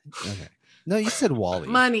 Okay. No, you said Wally.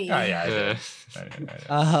 Money. Oh, yeah, I did.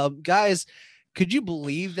 Yeah. Guys, could you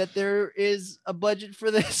believe that there is a budget for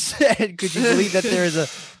this? And could you believe that there was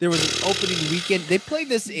an opening weekend? They played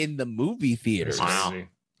this in the movie theaters. Wow.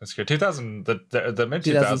 That's good. 2000. The mid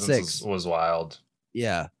 2006 was wild.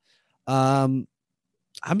 Yeah. I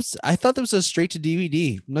thought this was a straight to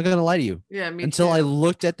DVD. I'm not gonna lie to you. Yeah, me Until too. I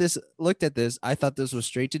looked at this, I thought this was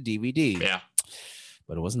straight to DVD. Yeah.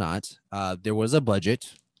 But it was not. There was a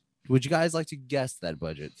budget. Would you guys like to guess that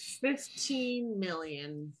budget? 15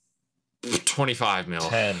 million. 25 mil.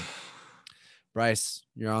 10. Bryce,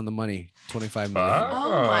 you're on the money. 25 million.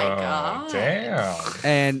 Oh my God. Damn.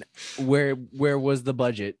 And where was the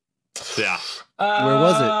budget? Yeah. Where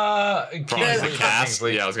was it? Probably the cast.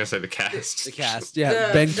 Kingsley. Yeah, I was gonna say the cast. The cast.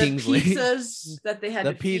 Yeah, Ben Kingsley. The pizzas that they had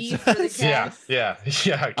The to feed for the pizzas. cast. Yeah.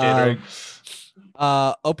 Catering.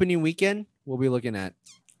 Opening weekend, we'll be looking at.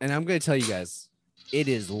 And I'm gonna tell you guys, it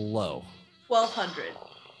is low. 1,200.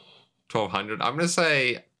 1,200. I'm gonna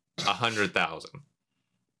say 100,000.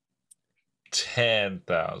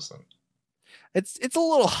 10,000. It's a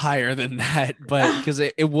little higher than that, but because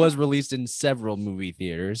it was released in several movie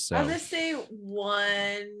theaters. So I'm gonna say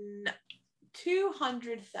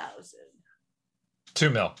 200,000. 2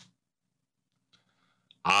 mil.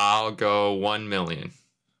 I'll go 1 million.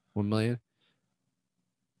 1 million.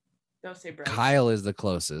 Don't say Bryce. Kyle is the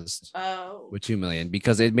closest Oh. with 2 million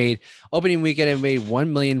because it made opening weekend. It made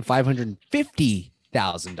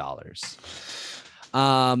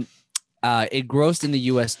 $1,550,000. It grossed in the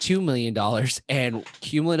U.S. $2 million, and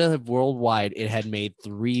cumulative worldwide, it had made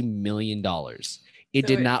 $3 million. It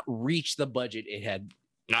did not reach the budget it had.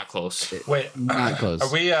 Not close. Wait, Not close.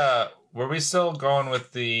 Are we were we still going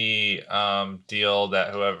with the deal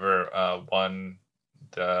that whoever won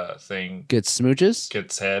the thing Good smooches.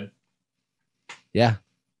 gets head? Yeah.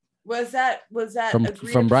 Was that From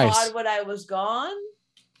agreed Bryce. upon when I was gone?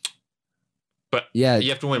 But Yeah. you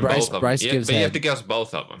have to win Bryce- both of Bryce them. gives But you have head. to guess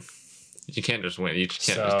both of them. You can't just win. You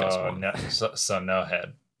can't just guess So one. no, so no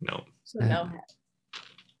head. No. So no.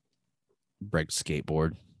 Break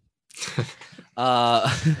skateboard.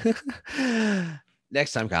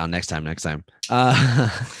 Next time, Kyle. Next time.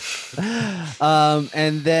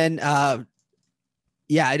 And then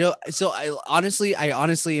yeah, I don't. So I honestly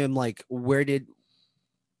am like,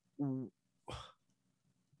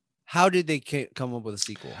 how did they come up with a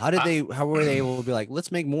sequel? How were they able to be like,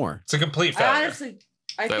 let's make more? It's a complete failure. I think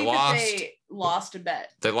that they lost a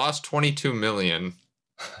bet. They lost 22 million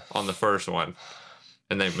on the first one,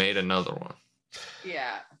 and they made another one.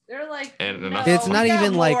 Yeah. They're like, And no, enough- It's not we got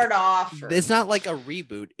even like- more to offer. It's not like a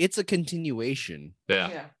reboot. It's a continuation.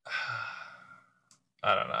 Yeah.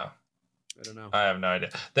 I don't know. I don't know. I have no idea.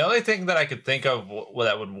 The only thing that I could think of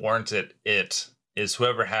that would warrant it is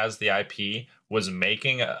whoever has the IP was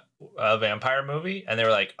making a vampire movie, and they were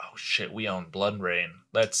like, "Oh shit, we own Blood Rain.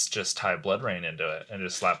 Let's just tie Blood Rain into it and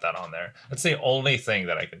just slap that on there." That's the only thing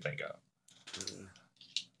that I can think of.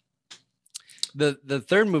 The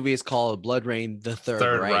third movie is called Blood Rain: The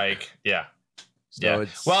Third Reich. Yeah, So yeah.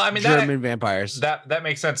 it's Well, I mean, German vampires. that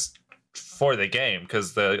makes sense for the game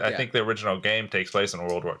because I Yeah. think the original game takes place in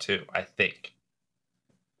World War II. I think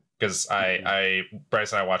because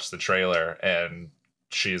Bryce and I watched the trailer and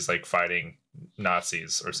she's like fighting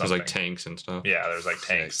Nazis or There's something. like tanks and stuff. Yeah, there's like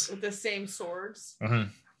tanks. With the same swords. Mhm.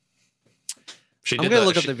 She I'm did gonna the,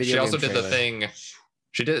 look up she, the video she also game did the trailer. thing.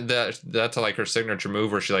 She did that's like her signature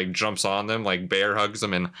move where she like jumps on them, like bear hugs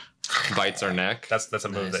them and bites their neck. That's a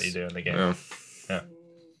move that Nice. you do in the game. Yeah. Yeah.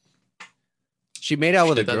 She made out She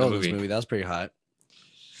with a did that in girl the in this movie. movie. That was pretty hot.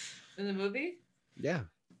 In the movie? Yeah.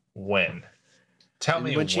 When? Tell me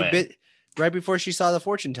when when. she bit right before she saw the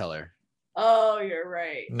fortune teller. Oh, you're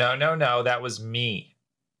right. No, that was me.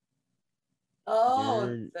 Oh,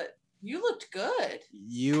 You're- you looked good.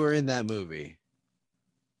 You were in that movie.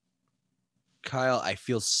 Kyle, I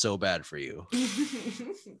feel so bad for you.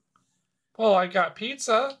 Well, I got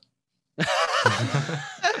pizza.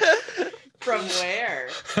 From where?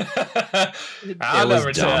 I'll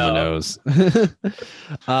never tell. Domino's.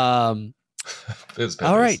 It's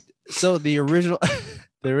All right. Pepper's. So the original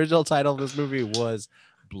title of this movie was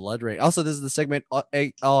Blood Rain. Also, this is the segment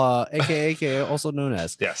aka also known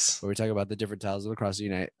as, Yes. where we talk about the different titles across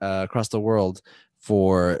the world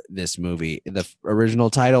for this movie. The original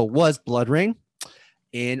title was Blood Rain.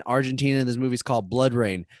 In Argentina, this movie is called Blood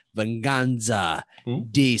Rain: Venganza Ooh.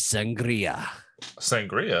 de Sangria.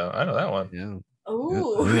 Sangria. I know that one. Yeah.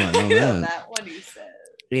 Oh, Ooh, I I know know that. that one you said.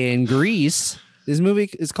 In Greece, this movie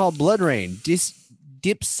is called Blood Rain.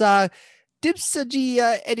 Dipsagia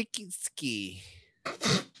Edikiski.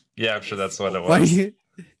 Yeah, I'm sure that's what it Why do was. you?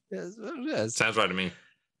 That's what it is. Sounds right to me.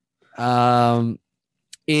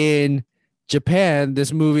 In Japan,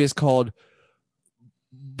 this movie is called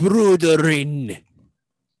Bruderin.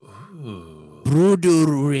 Ooh.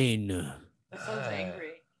 Bruderin. That sounds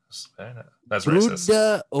angry. That's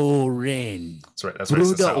racist. Bruderin. That's right. That's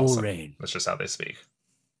racist. Also. Bruderin. That's just how they speak.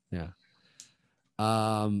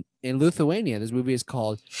 In Lithuania, this movie is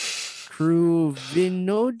called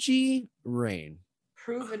Kruvinoji Rain.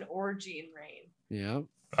 Proven orgy in rain. Yeah.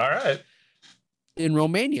 All right. In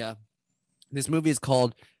Romania, this movie is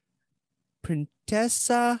called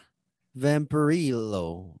Princesa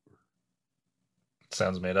Vampirillo.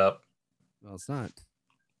 Sounds made up. Well, it's not.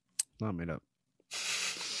 Not made up.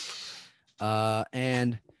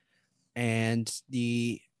 And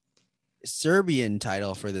the Serbian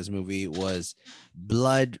title for this movie was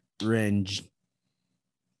Blood Range.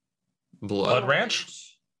 Blood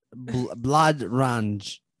Ranch? Blood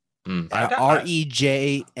Range. Mm.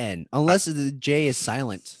 REJN. Unless the J is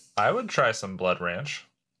silent. I would try some Blood Ranch.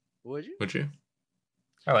 Would you? Would you?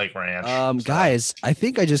 I like ranch. so- Guys, I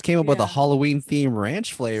think I just came up with a Yeah. Halloween themed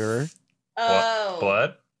ranch flavor. Oh,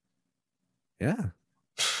 Blood? Yeah.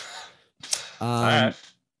 All right.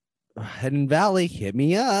 Hidden Valley, hit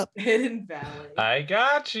me up. Hidden Valley. I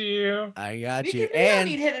got you. I got we you. don't And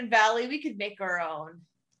need Hidden Valley. We could make our own.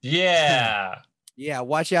 Yeah. yeah,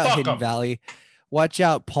 watch out, Fuck Hidden 'em. Valley. Watch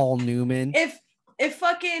out, Paul Newman. If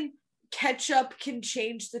fucking ketchup can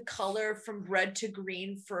change the color from red to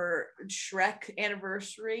green for Shrek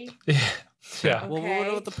anniversary, Yeah. Well, Okay. what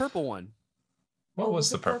about the purple one? What Oh, was was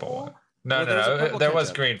the it purple purple? one? No, Well, there was a no, purple there was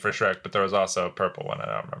ketchup. green for Shrek, but there was also a purple one. I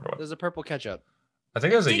don't remember what. There's a purple ketchup. I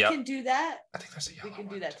think there's a we yellow. can do that. I think there's a yellow. We can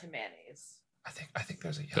do one. that to mayonnaise. I think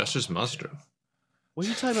there's a yellow. That's just one, mustard. too. What are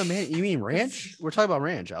you talking about, man? You mean ranch? We're talking about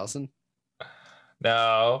ranch, Allison.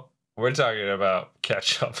 No, we're talking about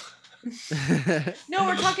ketchup. No,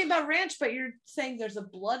 we're talking about ranch, but you're saying there's a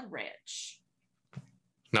blood ranch.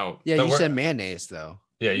 No. Yeah, The you wor- said mayonnaise though.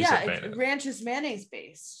 Yeah, you Yeah, said it's, mayonnaise. ranch is mayonnaise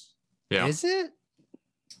based. Yeah. Is it?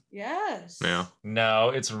 Yes. Yeah. No,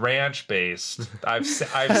 it's ranch based. I've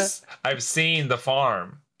seen the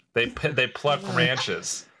farm. They pluck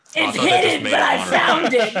ranches. It's thought they just hidden, made but it I honorable.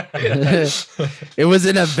 found it. It was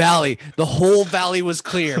in a valley. The whole valley was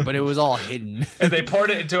clear, but it was all hidden. And they poured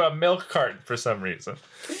it into a milk carton for some reason.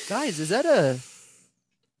 Guys, is that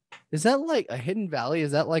like a hidden valley?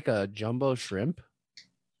 Is that like a jumbo shrimp?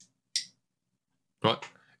 What?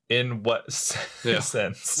 In what Yeah.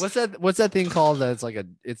 sense? What's that thing called that's like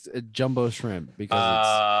it's a jumbo shrimp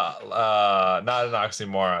because Not an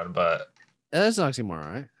oxymoron, but that's an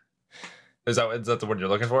oxymoron, right? is that the word you're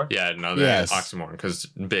looking for? Yeah, no, Yes. that's oxymoron because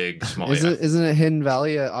big, small. Isn't it Hidden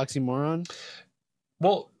Valley a oxymoron?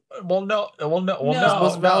 Well, no. No.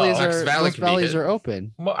 Most valleys Ox are Valley most can be valleys are hidden.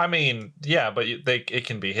 open. Well, I mean, yeah, but it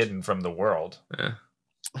can be hidden from the world. Yeah.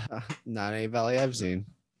 Not any valley I've seen.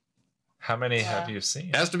 How many Yeah. have you seen?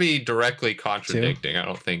 It has to be directly contradicting. I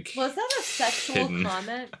don't think. Was that a sexual Hidden.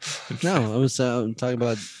 comment? No, I was I'm talking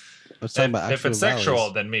about. I was talking about If actual it's sexual,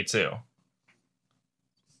 valleys. then me too.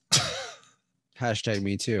 Hashtag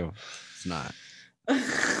me too. It's not.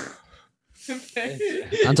 Okay.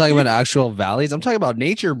 I'm talking about actual valleys. I'm talking about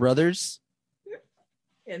nature, brothers.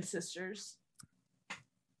 And sisters.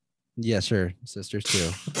 Yeah, sure. Sisters too.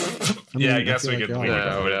 Yeah, I mean, guess feel we like could. y'all We are. could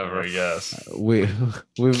Yeah, whatever. I guess.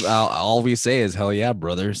 We've all we say is hell yeah,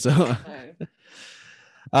 brother. So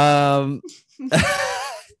Okay.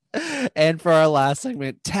 and for our last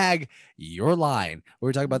segment, tag your line.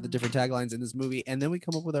 We're talking about the different taglines in this movie, and then we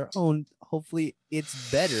come up with our own. Hopefully, it's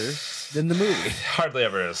better than the movie. Hardly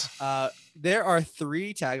ever is. There are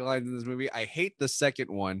 3 taglines in this movie. I hate the second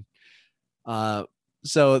one.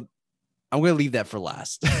 So I'm gonna leave that for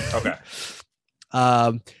last. Okay.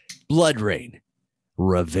 Blood Rain.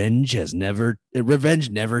 Revenge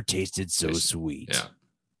never tasted so sweet.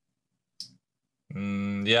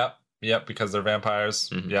 Yeah. Yep. Because they're vampires.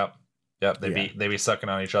 Mhm. Yep. They be sucking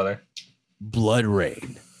on each other. Blood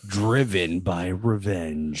Rain. Driven by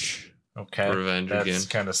revenge. Okay. Revenge That's again.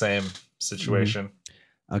 kind of same situation.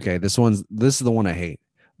 Okay, this is the one I hate.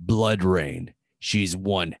 Blood Rain. She's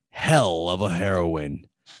one hell of a heroine.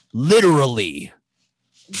 Literally.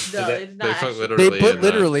 No, They- it's They not. put actually- literally.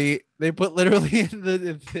 They put in literally in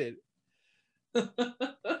the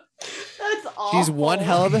That's awful. she's one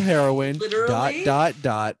hell of a heroine. Literally?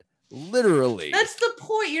 Dot. Literally. That's the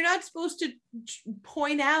point. You're not supposed to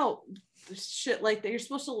point out shit like that. You're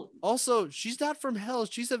supposed to Also, she's not from hell.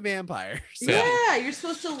 She's a vampire. So- yeah, you're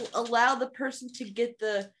supposed to allow the person to get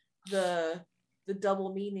the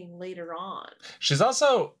double meaning later on. She's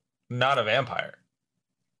also not a vampire.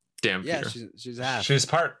 Damn, Yeah, Peter. she's half. She's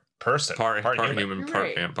part person, Part human, You're part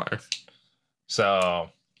right. vampire. So,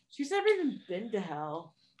 She's never even been to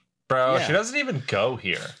hell. bro, Yeah. she doesn't even go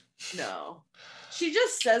here. No. She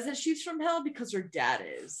just says that she's from hell because her dad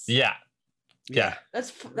is. Yeah. Yeah.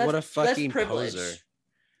 That's What a fucking that's privilege. poser.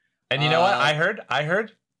 And you know what? Uh, I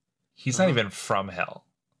heard he's not uh-huh. even from hell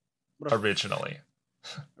What a originally.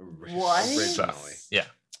 What? Originally. Yeah.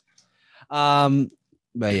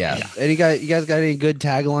 But yeah. Yeah. You guys got any good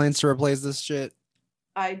taglines to replace this shit?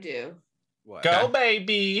 I do. What? Go,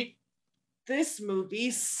 baby. This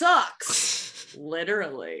movie sucks.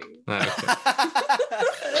 Literally. Okay.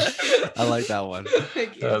 I like that one.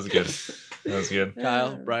 Thank you. That was good. That was good.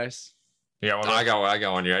 Kyle, Bryce. You got one? I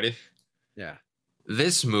got one. You ready? Yeah.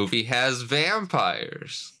 This movie has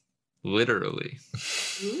vampires. Literally.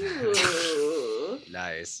 Ooh.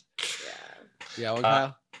 Nice. Yeah. Yeah, one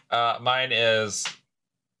Kyle. Mine is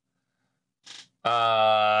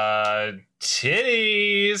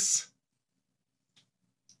titties.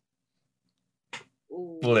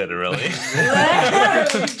 Ooh. Literally. There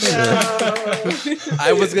we go.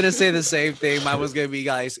 I was gonna say the same thing. Mine was gonna be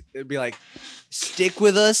guys. It'd be like, stick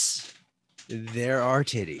with us. There are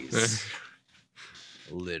titties.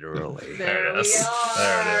 Literally, There There it we is. are.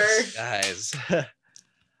 There it is.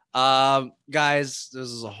 guys, this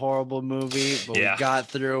is a horrible movie, but Yeah. we got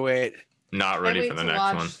through it. Not Can't ready wait for the to next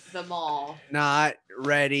watch one. them all. Not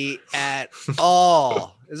ready at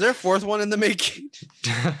all. Is there a fourth one in the making?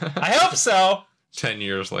 I hope so. 10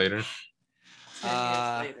 years later. 10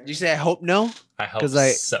 years later. Did you say I hope no? I hope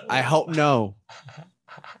 'Cause so. I hope no.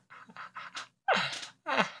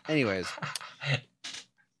 Anyways,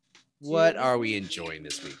 what are we enjoying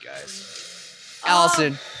this week, guys?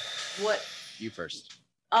 Allison, What? you first.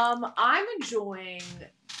 I'm enjoying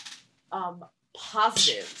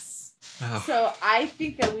positives. Oh, So I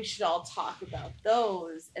think that we should all talk about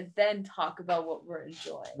those and then talk about what we're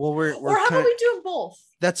enjoying. Well, we're Or how kinda- about we do them both?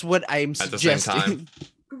 That's what I'm At the same suggesting. time.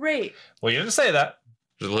 Great. Well, you didn't say that.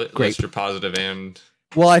 just Great. list your positive and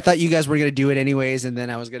Well, I thought you guys were gonna do it anyways, and then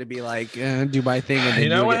I was gonna be like, do my thing, and then You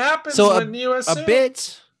know do what it. happens So when you a assume.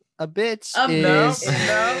 bit No, is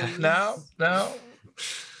no.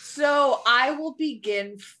 So I will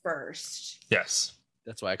begin first. Yes.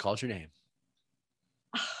 That's why I called your name.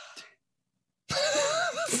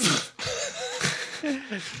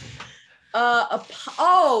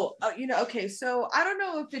 Okay. So I don't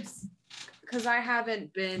know if it's because I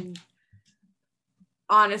haven't been.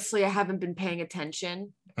 Honestly, I haven't been paying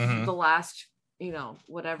attention Mhm. the last,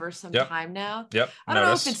 whatever, some Yep. time now. Yep. I don't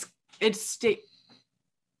noticed. know if it's state.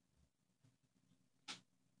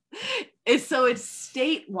 It's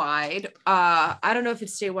statewide. I don't know if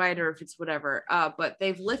it's statewide or if it's whatever. But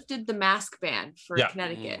they've lifted the mask ban for Yeah.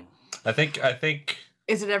 Connecticut. I think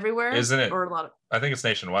Is it everywhere? Isn't it? Or a lot of? it's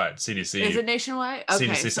nationwide. CDC. Is it nationwide? Okay.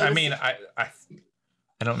 CDC. so I this- mean,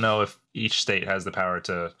 I don't know if each state has the power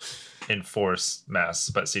to enforce masks,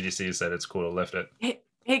 but CDC said it's cool to lift it.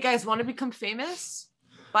 Hey guys, want to become famous?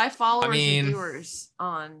 Buy followers mean- and viewers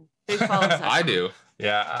on Big Follow Session. I do.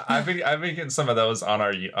 Yeah, I've been getting some of those on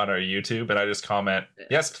our YouTube, and I just comment,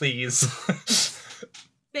 yes, please.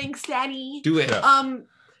 Thanks, Daddy. Do it. Yeah.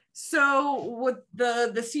 So with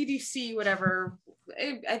the CDC, whatever,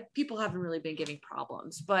 people haven't really been giving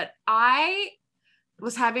problems, but I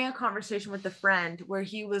was having a conversation with a friend where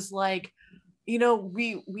he was like,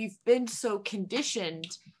 we've been so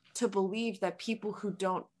conditioned to believe that people who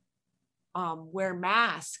don't wear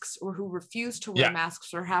masks or who refuse to wear Yeah.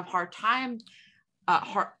 masks or have hard time,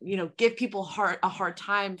 give people a hard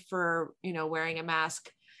time for wearing a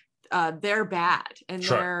mask, they're bad and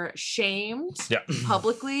Sure. they're shamed Yeah.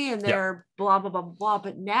 publicly and they're blah blah blah blah.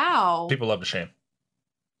 But now, People love to shame.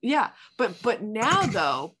 yeah, but now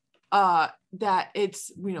though, that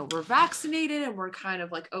it's we're vaccinated and we're kind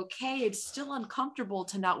of like, okay, it's still uncomfortable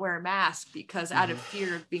to not wear a mask because out of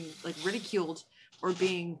fear of being like ridiculed or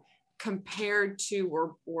being compared to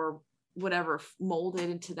or whatever, molded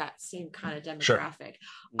into that same kind of demographic. Sure.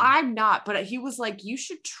 I'm not, but he was like, you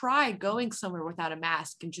should try going somewhere without a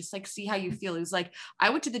mask and just like see how you feel. He was like, I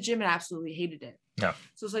went to the gym and absolutely hated it. Yeah.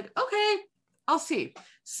 So it's like, okay, I'll see.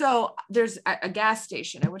 So there's a gas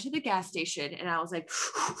station. I went to the gas station and I was like,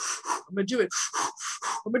 I'm gonna do it.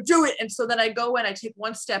 I'm gonna do it. And so then I go and I take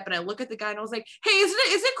one step and I look at the guy and I was like, hey, is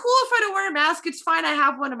it cool if I don't wear a mask? It's fine. I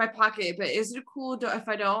have one in my pocket, but is it cool if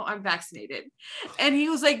I don't? I'm vaccinated. And he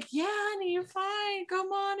was like, yeah, honey, you're fine. Come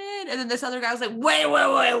on in. And then this other guy was like, wait,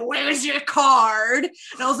 where's your card?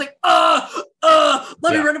 And I was like,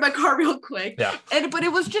 let me run to my car real quick. Yeah. But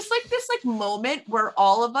it was just like this like moment where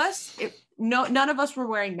all of us, none of us were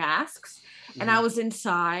wearing masks, and I was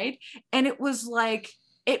inside, and it was like,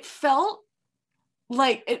 it felt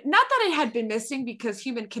like not that it had been missing, because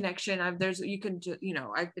human connection, I've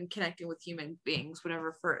been connecting with human beings,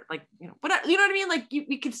 whatever, for like, but you know what I mean? Like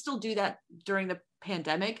we could still do that during the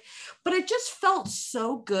pandemic, but it just felt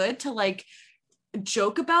so good to like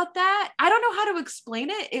joke about that. I don't know how to explain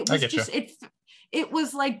it. It was just, it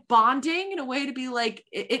was like bonding in a way, to be like,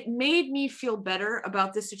 it made me feel better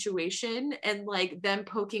about the situation, and like them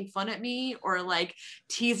poking fun at me or like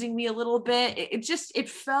teasing me a little bit. It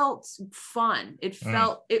felt fun. It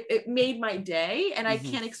felt, it made my day, and I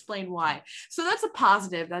can't explain why. So that's a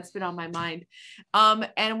positive that's been on my mind.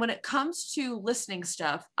 And when it comes to listening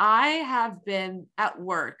stuff, I have been at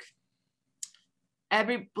work.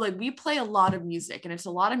 We play a lot of music, and it's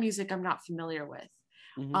a lot of music I'm not familiar with.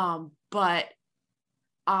 But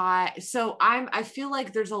I feel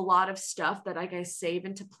like there's a lot of stuff that like I save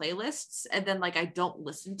into playlists and then like I don't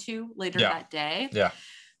listen to later that day. Yeah.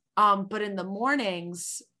 But in the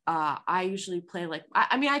mornings, I usually play like,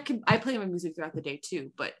 I play my music throughout the day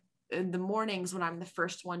too, but in the mornings when I'm the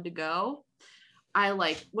first one to go, I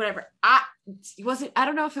like whatever. I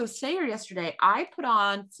don't know if it was today or yesterday, I put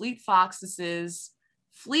on Fleet Foxes,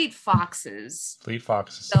 the Fleet Foxes.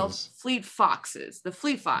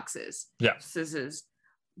 Yeah.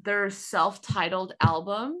 Their self-titled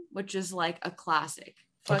album, which is like a classic,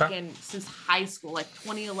 fucking since high school, like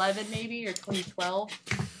 2011 maybe, or 2012.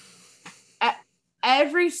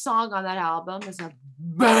 Every song on that album is a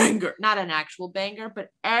banger, not an actual banger, but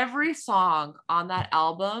every song on that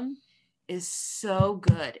album is so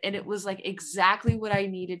good, and it was like exactly what I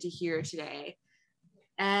needed to hear today.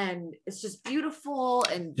 And it's just beautiful.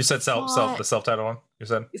 And you said the self-titled one, you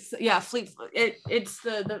said? Fleet. It's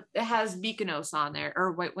it has Mykonos on there,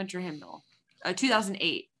 or White Winter Hymnal,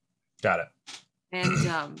 2008. Got it.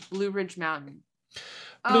 And Blue Ridge Mountain.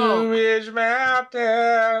 Blue Ridge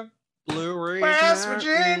Mountain. Blue Ridge West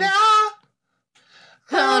Mountain. Virginia.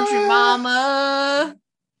 Country Mama.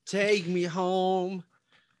 Take me home.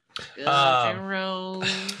 Country Road.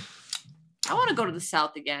 I want to go to the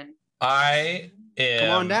South again. Come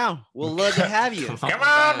on down. We'll love to have you. Come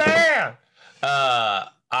on down. I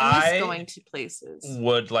miss going to places.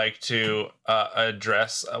 Would like to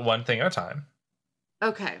address one thing at a time.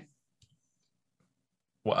 Okay.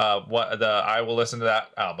 I will listen to that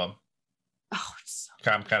album. Oh, it's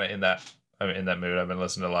I'm kind of in that. I'm in that mood. I've been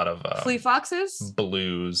listening to a lot of Fleet Foxes,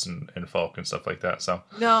 blues and folk and stuff like that. So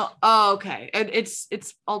no, okay, and it's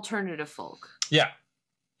alternative folk. Yeah.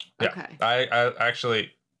 Okay. I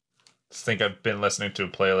actually think I've been listening to a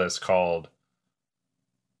playlist called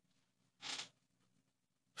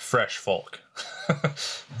Fresh Folk.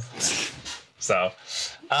 So,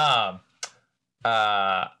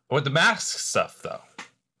 with the mask stuff though,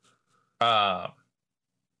 I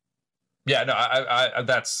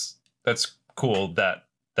that's cool that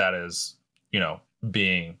is,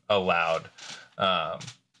 being allowed,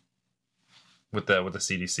 with the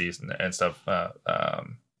CDCs and stuff,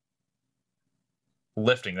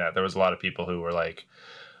 lifting that. There was a lot of people who were like,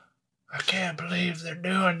 I can't believe they're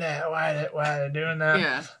doing that. Why are they doing that?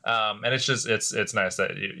 Yeah. And it's just it's nice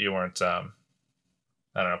that you weren't I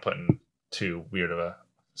don't know, putting too weird of a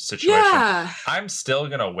situation. Yeah. I'm still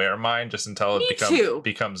gonna wear mine just until it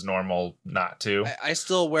becomes normal not to. I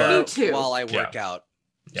still wear Me it while I work out.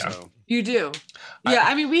 Yeah. So. You do.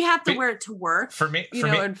 Yeah, we have to wear it to work. For me,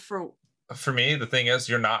 for me, the thing is,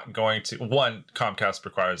 you're not going to. One, Comcast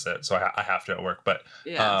requires it, so I have to at work. But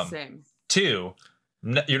same. Two,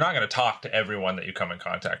 you're not going to talk to everyone that you come in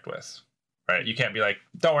contact with, right? You can't be like,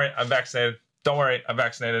 "Don't worry, I'm vaccinated. Don't worry, I'm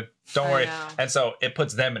vaccinated. Don't worry." And so it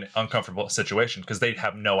puts them in an uncomfortable situation because they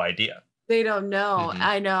have no idea. They don't know. Mm-hmm.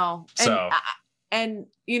 I know. And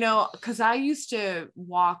because I used to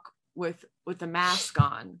walk with a mask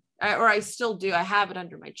on, or I still do. I have it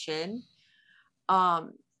under my chin.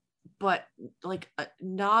 But like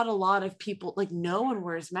not a lot of people, like no one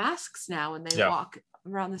wears masks now when they walk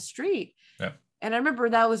around the street. Yeah. And I remember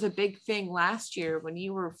that was a big thing last year when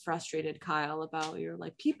you were frustrated, Kyle, about you're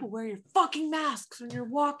like, people wear your fucking masks when you're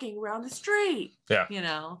walking around the street. Yeah. You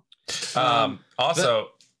know. Also,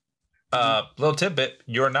 Little tidbit: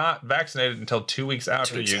 you're not vaccinated until 2 weeks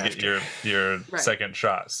after weeks you after. get your Right. second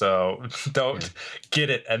shot. So don't get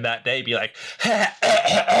it and that day be like,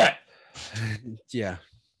 Yeah.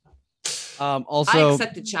 I Also,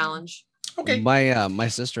 accept the challenge. okay, my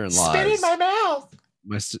sister-in-law. spit in my mouth.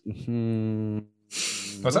 What's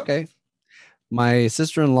up? okay. My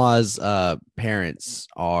sister-in-law's parents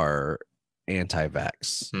are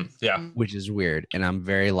anti-vax, Yeah, which is weird, and I'm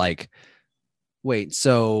very like, wait,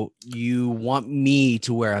 so you want me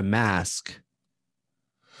to wear a mask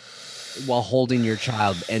while holding your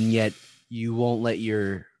child, and yet you won't let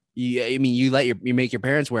you make your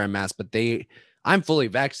parents wear a mask, but I'm fully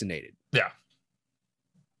vaccinated. Yeah.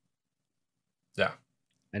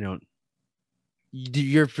 I don't.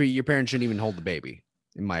 Your parents shouldn't even hold the baby,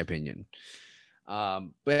 in my opinion.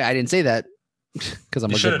 But I didn't say that because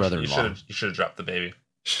I'm a good brother-in-law. You should have dropped the baby.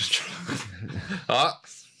 Not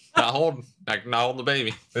holding the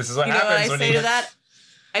baby. This is what You know what happens I when say you to that?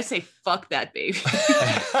 I say, fuck that baby.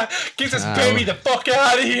 get this baby the fuck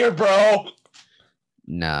out of here, bro.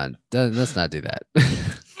 Nah, let's not do that.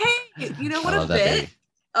 Hey, you know what I a love that bit? baby.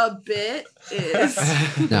 A bit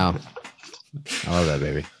is. No, I love that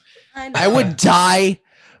baby. know. I would die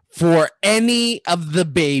for any of the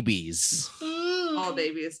babies. All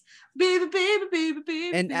babies. Baby, baby, baby,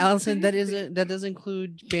 baby. And baby, Allison, baby. that does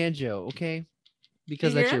include Banjo, okay?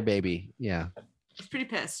 Because You hear that's your it? baby. Yeah. He's pretty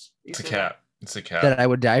pissed. It's a cat. It's a cat. That I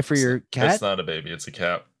would die for your cat. It's not a baby. It's a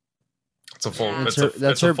cat. It's a full. Yeah. It's That's a.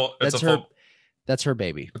 her- It's a full. It's a full. That's her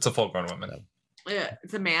baby. It's a full-grown woman. Yeah,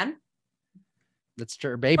 it's a man. That's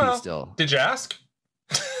her baby Well, still. Did you ask?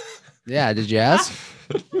 Yeah, did you ask?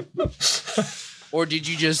 Or did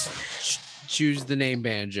you just choose the name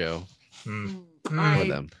Banjo Hmm. for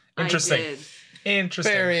them? Interesting. I did.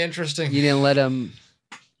 Interesting. Very interesting. You didn't let them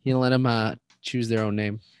choose their own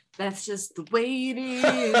name. That's just the way it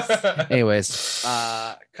is. Anyways,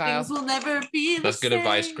 Kyle, Things will never be the That's good same.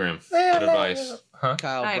 advice, Grim. Good advice. Huh?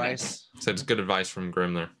 Kyle, I know. Bryce. Said it's good advice from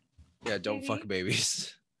Grim there. Yeah, don't fuck Baby.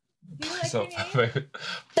 babies. You like So, your name?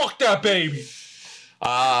 fuck that baby.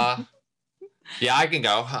 Yeah, I can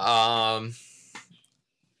go.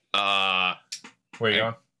 Where you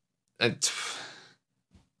going? It-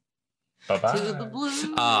 To the Bye-bye.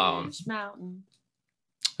 blue mountain.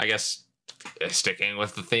 I guess sticking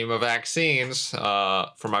with the theme of vaccines,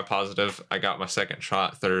 for my positive, I got my second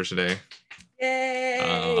shot Thursday.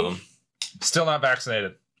 Yay! Still not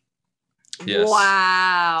vaccinated. Yes.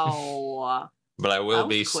 Wow. But I That will was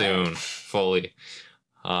be quick. soon, fully.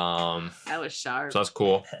 That was sharp. So that's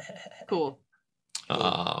cool. Cool.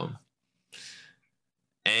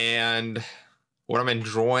 And what I'm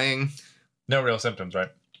enjoying. No real symptoms, right?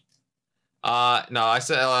 No, I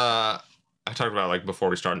said I talked about it, like before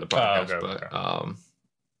we started the podcast, okay, but okay.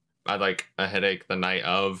 I had like a headache the night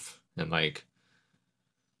of, and like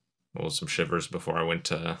some shivers before I went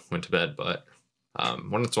to bed. But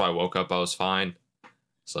once I woke up, I was fine.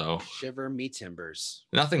 So Shiver me timbers.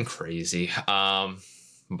 nothing crazy.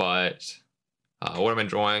 But what I'm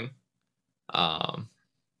enjoying,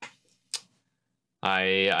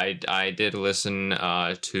 I did listen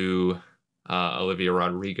to Olivia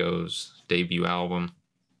Rodrigo's debut album,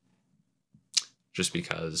 just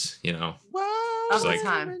because Of It's the like-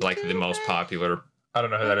 time. like the most popular I don't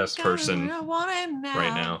know who that is. person I want it now.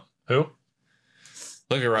 right now. Who?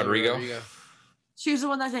 Olivia Rodrigo. She was the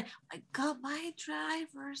one that said, I got my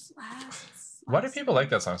driver's license. Why do people like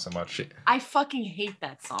that song so much? She- I fucking hate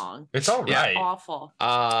that song. It's all Yeah. right. Awful.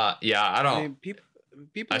 Yeah, I I don't. mean,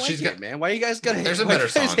 people like she's it, got- man. Why you guys gotta? There's a why better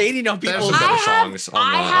you guys song. hating on There's people? some better I have- songs on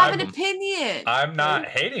I the have an album. opinion. I'm not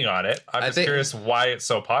hating on it. I'm I just think- curious why it's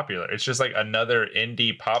so popular. It's just like another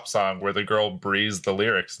indie pop song where the girl breathes the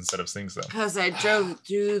lyrics instead of sings them. Because I drove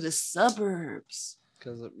through the suburbs.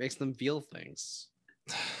 Because it makes them feel things.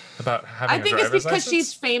 About having I a think it's driver's because license?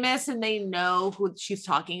 she's famous and they know who she's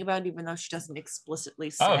talking about, even though she doesn't explicitly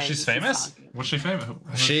say. Oh, who she's famous? talking about. What's she famous?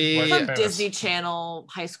 She- why is From famous? Disney Channel,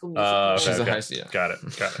 High School Musical. Oh, okay, She's a okay. high- yeah. Got it.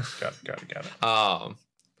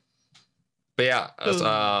 But yeah,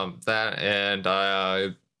 that, and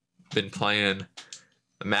I've been playing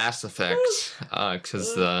Mass Effect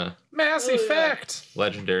because the Mass Oh, yeah. Effect.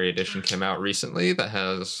 Legendary Edition came out recently that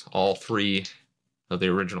has all 3 of the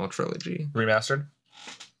original trilogy Remastered.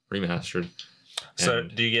 remastered. So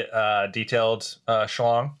And do you get detailed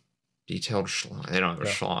schlong? detailed schlong. They don't have a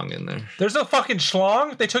Yeah. schlong in there. There's no fucking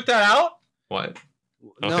schlong. They took that out. What?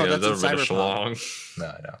 No, Okay, that's in a little bit of Cyberpunk. schlong.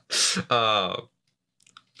 No, no.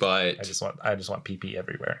 But I just want PP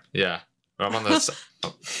everywhere. yeah, I'm on the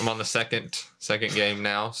I'm on the second game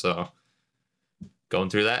now, so going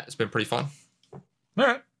through that, it's been pretty fun.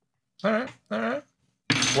 All right.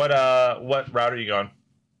 What route are you going?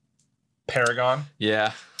 Paragon?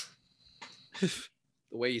 Yeah, The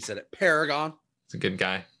way you said it, Paragon. it's a good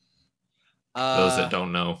guy. Those that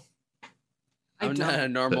don't know. I'm not a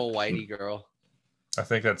normal whitey girl. I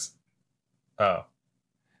think that's. Oh,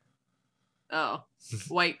 Oh,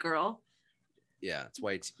 white girl. Yeah, it's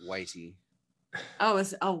whitey. Oh,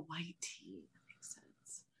 it's white tea. That makes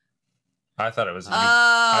sense. I thought it was. Oh,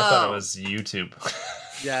 I thought it was YouTube.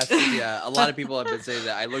 Yeah. A lot of people have been saying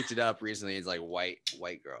that. I looked it up recently. It's like white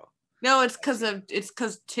girl. No, it's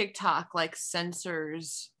because TikTok like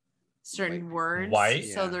censors certain White. words. White?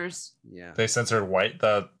 So Yeah. there's Yeah, They censored white,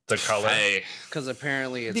 the color. Hey, because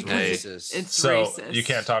apparently it's Because racist. it's So racist. you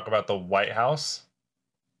can't talk about the White House.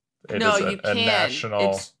 It No, is you a can.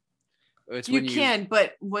 national. It's You when can,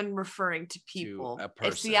 but when referring to people, a it's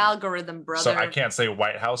person. the algorithm, brother. So I can't say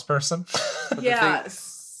White House person. But Yeah.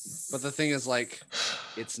 But the thing is, like,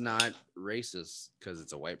 it's not racist because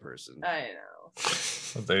it's a white person. I know. I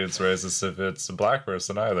don't think it's racist if it's a black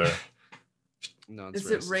person either. No, it's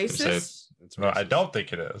Is it racist? It's No, I racist. don't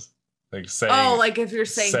think it is. Like saying Oh, like if you're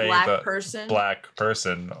saying say black the person. black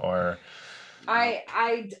person or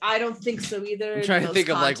I don't think so either. I'm in trying to those think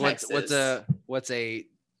of like contexts. what's a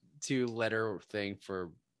 2-letter thing for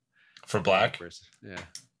for black. person. Yeah.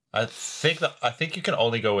 I think you can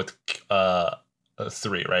only go with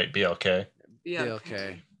 3, right? BLK. Yeah.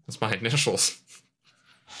 Okay. that's my initials.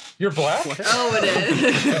 You're black? What? Oh, it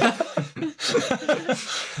is.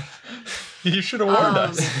 You should have warned Um,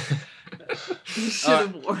 us. You should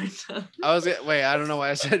have warned them. I was wait. I don't know why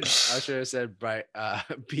I said. I should have said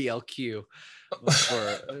BLQ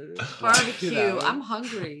for Barbecue. that one. I'm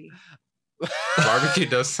hungry. Barbecue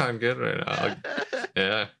does sound good right now. Like,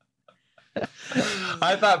 yeah.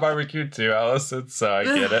 I thought barbecue too, Allison, so I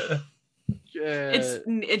get it.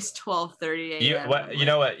 It's 12:30 You a.m. what? You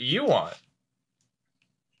know what you want?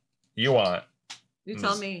 You want You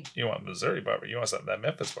tell me. you want Missouri barbecue. You want something that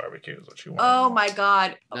Memphis barbecue is what you want. Oh my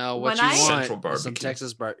god. No, When what you I- want? Central Some barbecue.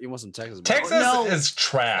 Texas You want some Texas? Texas No. is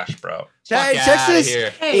trash, bro. Fuck outta Texas here.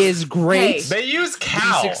 Hey, is great. hey. They use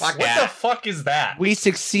cow. Fuck What yeah. the fuck is that? We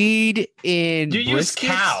succeed in You use briskets.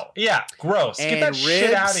 cow. Yeah, gross. Get that and shit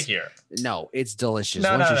ribs. out of here. No, it's delicious.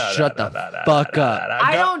 No, Why no, don't no, you shut no, the no, no, fuck no, up? no, no.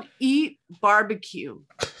 I Go- don't eat barbecue.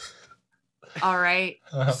 All right.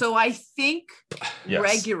 So I think Yes.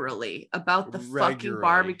 regularly about the fucking Regularly.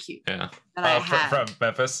 barbecue Yeah. that I from, have. from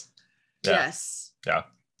Memphis. Yeah. Yes. Yeah.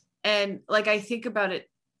 And like I think about it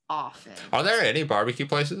often. Are there any barbecue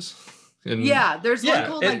places? Yeah, there's Yeah, one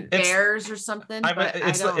called it- like it's- Bears or something. I mean, but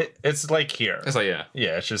it's I don't. it's like here. It's like, yeah.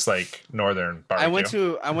 Yeah, it's just like northern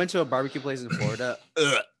barbecue. I went to a barbecue place in Florida.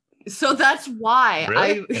 So that's why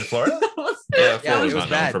Really? In Florida? Yeah, Yeah, Florida's it was not known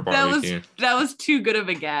bad. for that was barbecue. that was too good of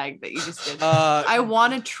a gag that you just did. I I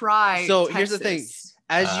want to try. So here's the thing. Texas.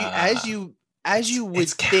 as you would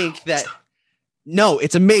It's cow. think that. No,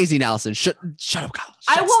 it's amazing, Allison. Shut up, Kyle.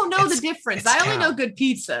 I Shut up. won't know the it's- difference. it's I only cow. know good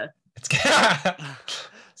pizza. It's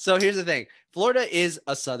So here's the thing. Florida is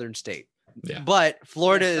a southern state, Yeah. but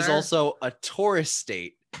Florida Yes, is sir. also a tourist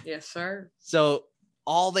state. Yes, sir. So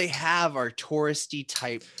all they have are touristy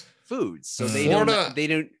type foods. So they Florida-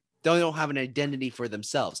 don't have an identity for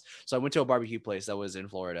themselves. So I went to a barbecue place that was in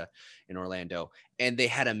Florida, in Orlando, and they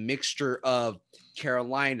had a mixture of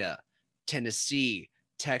Carolina, Tennessee,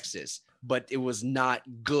 Texas, but it was not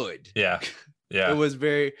good. yeah. Yeah. It was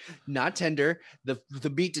very not tender. The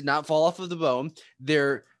meat did not fall off of the bone.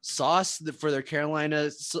 Their sauce for their Carolina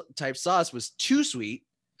type sauce was too sweet.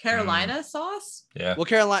 Carolina sauce. Yeah. Well,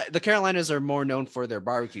 the Carolinas are more known for their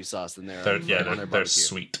barbecue sauce than their They're, on yeah, their they're barbecue.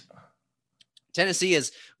 sweet. Tennessee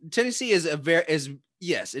is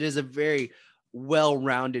yes, it is a very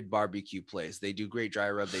well-rounded barbecue place. They do great dry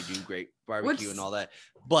rub, they do great barbecue and What's- all that.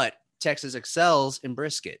 But Texas excels in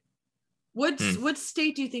brisket. What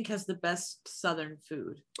state do you think has the best Southern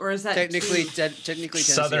food, or is that Technically, too- technically,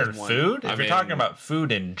 Tennessee Southern has one. food? If I you're talking mean- about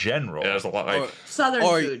food in general, Yeah, there's a lot like Or- Southern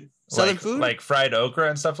or- food? Southern like, food? like fried okra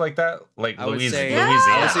and stuff like that, like I would say- Yeah,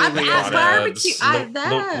 I would say I'm Louisiana. at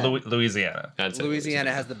barbecue. Lu- Louisiana. I'd say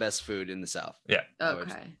Louisiana has the best food in the South. I would-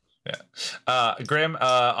 Okay. Graham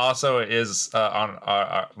also is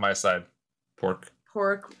on my side. pork.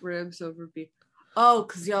 Pork ribs over beef. Oh,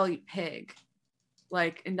 because y'all eat pig,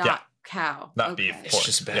 like and not Yeah. cow. Not Okay. beef. It's Pork,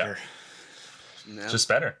 just yeah. better. No, Just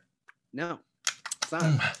better. no, it's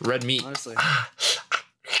not. Red meat. Honestly,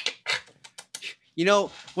 you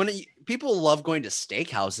know, people love going to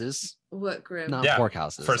steakhouses, What grim? not Yeah, pork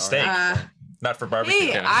houses. for all steak. right? Not for barbecue. Hey,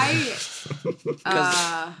 Yeah. I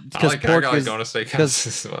I Because like pork I like is- going to steakhouse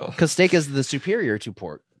as well. Because steak is the superior to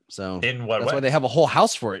pork, so In what that's way? why they have a whole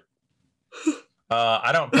house for it.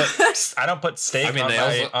 I don't put steak I mean, they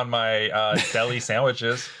also- on my deli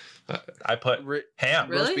sandwiches. I put ham.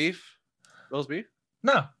 Really? Roast beef. Roast beef.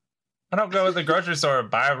 No, I don't go to the grocery store and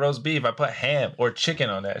buy roast beef. I put ham or chicken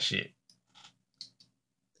on that shit.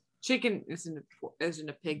 Chicken isn't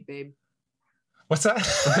a pig, babe. What's that?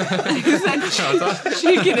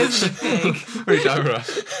 Chicken isn't a pig. What are you talking about?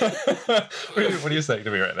 What are you saying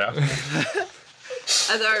to me right now?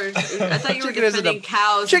 I thought you were Chicken isn't defending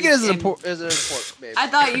cows. Chicken isn't and- a pork, babe. I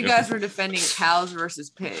thought you guys were defending cows versus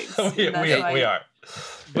pigs. we That's why- are.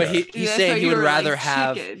 But Yeah. he's That's saying why he you would were rather like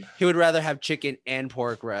have chicken. chicken and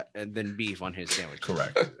pork than beef on his sandwich.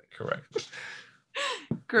 Correct.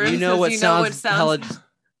 Grim You know says, what you know what sounds hella sounds.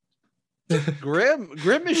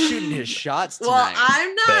 Grim is shooting his shots tonight. Well,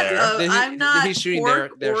 I'm not. Fair. Then I'm not. he's shooting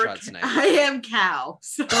pork their or shots tonight. I am cow.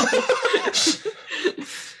 So.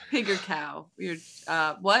 Pig or cow? You're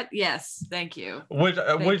what? Yes, thank you. Which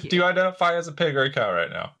Thank do you identify as a pig or a cow right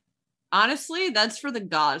now? Honestly, that's for the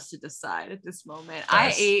gods to decide at this moment. Nice.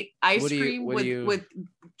 I ate ice What do you- cream what do you- with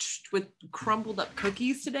crumbled up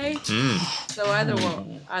cookies today. Mm. So either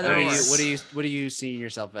one, either or. What do you see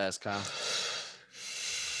yourself as, Kyle?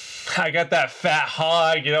 I got that fat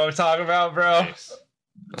hog. You know what I'm talking about, bro?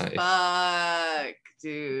 Nice. Fuck,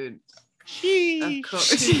 dude. Of Sheesh.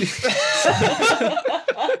 course.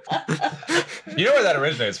 You know where that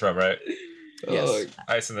originates from, right? Yes. Oh,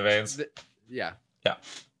 Ice in the veins. Yeah. Yeah.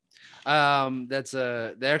 That's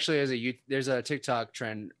there actually is there's a TikTok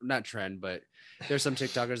trend, not trend, but there's some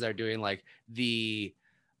TikTokers that are doing like the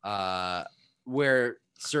where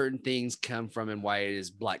certain things come from and why it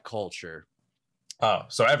is Black culture. Oh,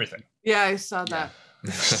 so everything. Yeah, I saw that.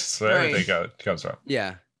 So Right. everything comes from.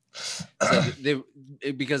 Yeah. So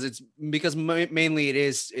because mainly it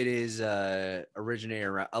is originating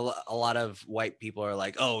around a lot of white people are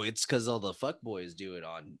like, oh, it's because all the fuck boys do it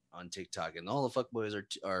on TikTok and all the fuck boys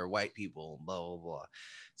are white people, blah blah blah.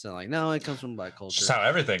 So like, no, it comes from Black culture. Just how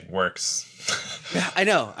everything works. I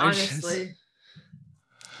know. I'm just- Honestly,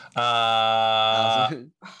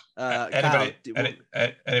 Anybody,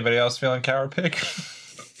 Kyle, anybody else feeling cow or pig?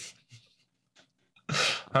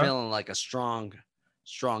 Huh? feeling like a strong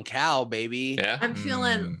cow, baby. yeah. I'm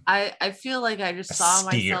feeling. Mm. I feel like I just A saw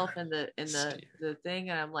steer. myself in the thing,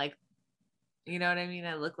 and I'm like, you know what I mean?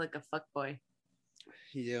 I look like a fuck boy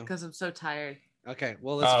You do. because I'm so tired. Okay,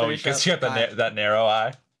 well let's Oh, finish because up. you got Kyle. that narrow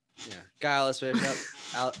eye. Yeah, Kyle, let's finish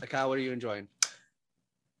up. Kyle, what are you enjoying?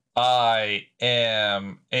 I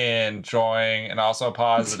am enjoying and also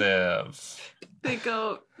positive. They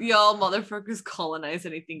go, y'all motherfuckers colonize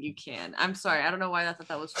anything you can. I'm sorry, I don't know why I thought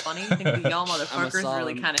that was funny. I think the y'all motherfuckers really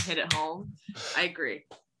solid- kind of hit it home. I agree.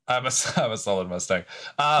 I'm a solid Mustang.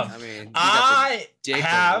 I mean, you got I the dick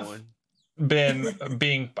have on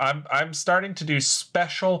been I'm starting to do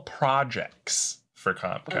special projects for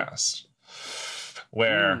Comcast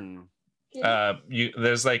where one.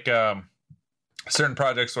 there's like certain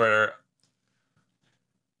projects where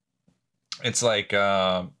it's like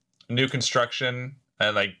new construction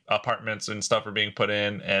and like apartments and stuff are being put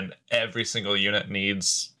in, and every single unit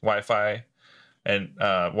needs Wi-Fi and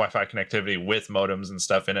Wi-Fi connectivity with modems and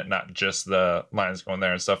stuff in it, not just the lines going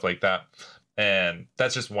there and stuff like that. And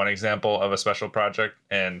that's just one example of a special project.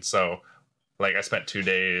 And so like I spent 2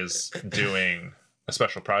 days doing a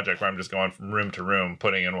special project where I'm just going from room to room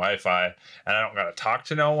putting in Wi-Fi, and I don't gotta talk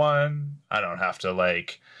to no one. I don't have to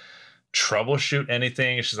like troubleshoot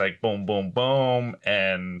anything. It's just like boom, boom, boom,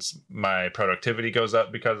 and my productivity goes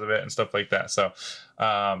up because of it and stuff like that. So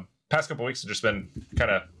past couple weeks have just been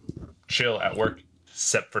kind of chill at work,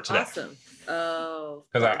 except for today Awesome. Oh,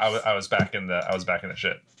 because I was back in the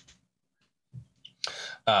shit.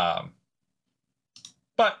 But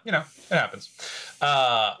you know, it happens.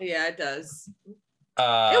 yeah, it does.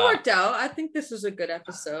 It worked out. I think this was a good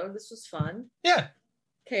episode. This was fun, Yeah.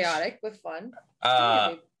 chaotic but fun.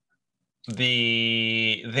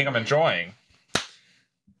 The thing I'm enjoying.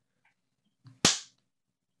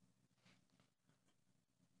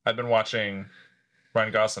 I've been watching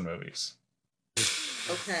Ryan Gosling movies.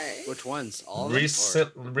 Okay. Which ones? All of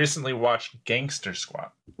them? Recently watched Gangster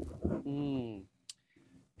Squad. Mm.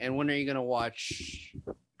 And when are you gonna watch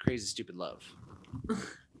Crazy Stupid Love?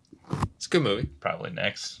 It's a good movie. Probably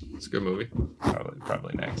next. It's a good movie.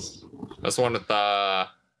 Probably next. That's the one with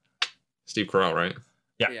Steve Carell, right?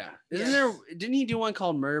 Yeah. Isn't there? Didn't he do one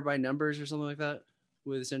called Murder by Numbers or something like that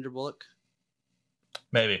with Sandra Bullock?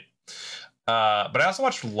 Maybe. But I also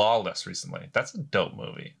watched Lawless recently. That's a dope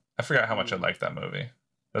movie. I forgot how much I liked that movie.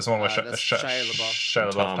 That's the one with That's Shia LaBeouf.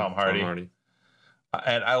 Shia LaBeouf, Tom Hardy.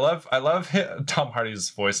 And I love Tom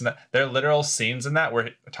Hardy's voice in that. There are literal scenes in that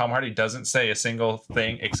where Tom Hardy doesn't say a single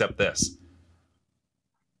thing except this.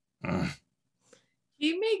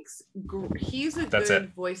 He makes. He's a That's good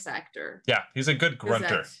it. voice actor. Yeah, he's a good 'Cause grunter.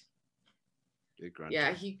 that's- Good grunter.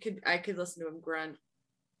 Yeah, I could listen to him grunt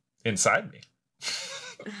Inside me.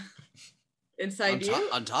 inside you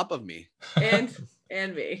On top of me, and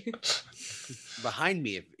me. behind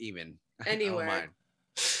me, even I don't Anywhere. mind.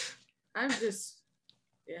 I'm just.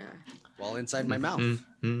 Yeah. While inside my mouth.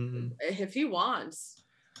 Mhm. If he wants.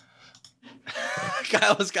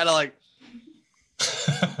 Kyle was kind of like,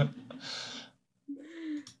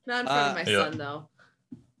 Not in front of my Yeah. son though.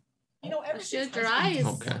 You know, ever Shut since your high school,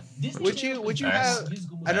 eyes. Okay. Disney would Channel you Nice. have?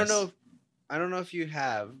 Disney I don't movies. know. I don't know if you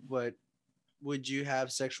have, but would you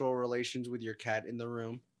have sexual relations with your cat in the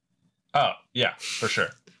room? Oh, yeah, for sure.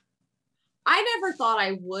 I never thought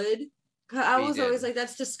I would. 'Cause I Me was always neither. like,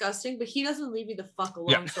 that's disgusting, but he doesn't leave me the fuck alone,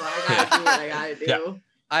 Yeah. so I gotta do what I gotta do.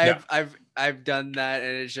 Yeah. I've done that,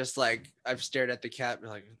 and it's just like I've stared at the cat and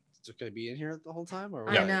like, is it gonna be in here the whole time, or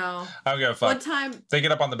I what? know. I don't give a One fuck. time, They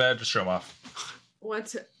get up on the bed, just show them off.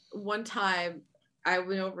 one time, I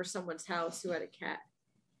went over someone's house who had a cat,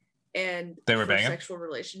 and They were for banging? sexual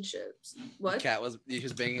relationships. What? Cat he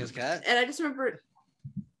was banging his cat. And I just remember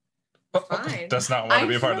Fine. Does not want to I be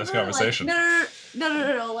a just part of this remember, conversation. Like,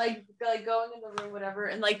 no, like going in the room, whatever,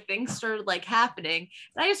 and like things started like happening.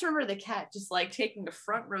 And I just remember the cat just like taking the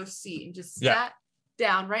front row seat and just Yeah. sat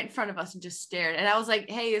down right in front of us and just stared. And I was like,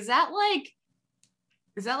 "Hey, is that like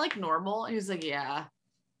normal?" And he was like, "Yeah,"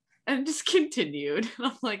 and just continued. And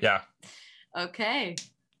I'm like, Yeah. okay.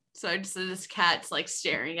 So I just this cat's like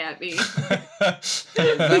staring at me. Is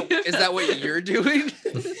that what you're doing?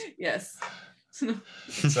 Yes.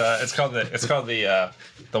 it's called the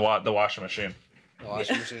washing machine. The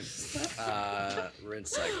washing machine.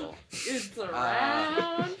 Rinse cycle. It's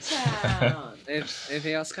around town.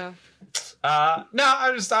 Anything else, Kyle? No,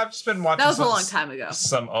 I've just been watching. That was a long time ago.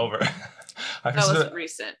 Some over. That wasn't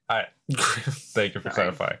recent. Thank you for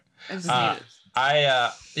Sorry. clarifying. I just Uh,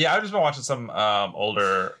 needed- I've just been watching some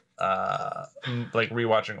older, like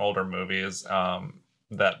rewatching older movies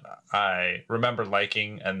that I remember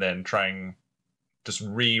liking, and then just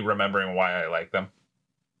remembering why I like them.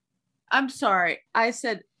 I'm sorry.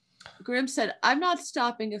 Grim said, I'm not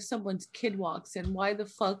stopping if someone's kid walks in. Why the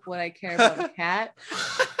fuck would I care about a cat?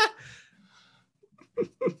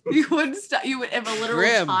 You wouldn't stop. You would, if a literal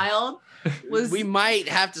Grim. child was. We might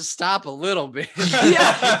have to stop a little bit.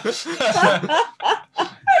 Yeah.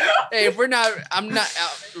 Hey, if we're not, I'm not.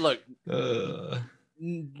 Look, Uh,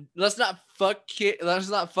 let's not fuck let's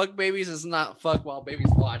not fuck babies. Let's not fuck while babies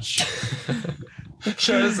watch.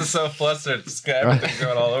 Sure, this is so flustered. It's got everything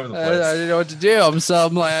going all over the I place. didn't know what to do.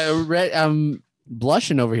 I'm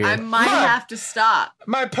blushing over here. I might Come on. have to stop.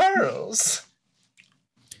 My pearls.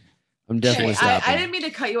 I'm definitely Okay, stopping. I didn't mean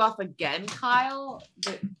to cut you off again, Kyle.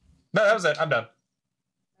 But No, that was it. I'm done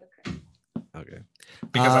Okay.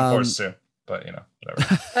 because I'm forced to. But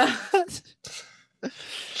whatever.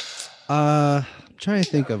 I'm trying to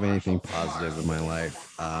think of anything positive in my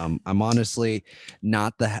life. I'm honestly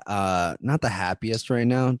not the happiest right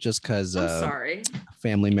now, just because I'm a sorry.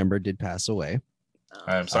 family member did pass away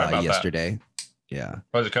I'm sorry about yesterday. Yeah. that.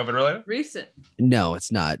 Was it COVID related? Recent. No,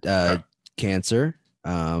 it's not. Oh. Cancer.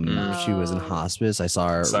 She was in Oh. hospice. I saw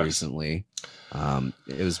her Sucks. recently.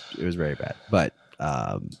 It was very bad, but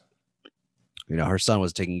her son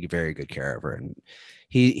was taking very good care of her, and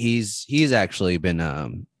he's actually been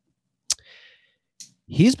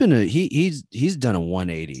he's done a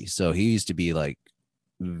 180. So he used to be like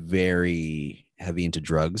very heavy into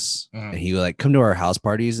drugs, Mhm. and he would like come to our house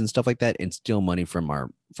parties and stuff like that and steal money from our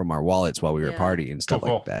wallets while we were Yeah. partying and stuff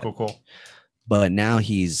Cool, like that. cool. But now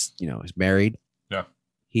he's he's married. Yeah.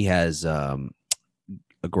 He has a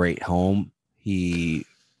great home. He's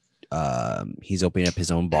opening up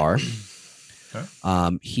his own bar.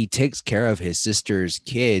 Okay. He takes care of his sister's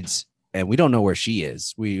kids, and we don't know where she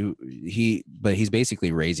is. But he's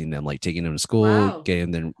basically raising them, like taking them to school, Wow.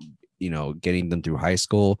 getting them through high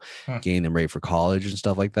school, Huh. getting them ready for college and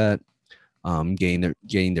stuff like that.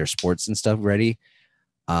 Getting their sports and stuff ready.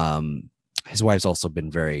 His wife's also been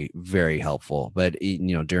very, very helpful. But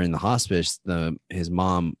during the hospice, his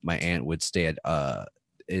mom, my aunt, would stay at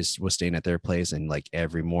was staying at their place, and like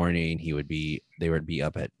every morning they would be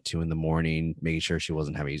up at 2 a.m, making sure she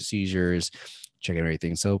wasn't having seizures, checking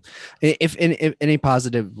everything. So if in any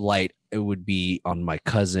positive light, it would be on my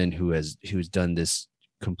cousin who's done this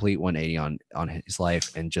complete 180 on his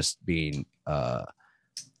life, and just being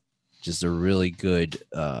just a really good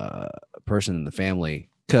person in the family.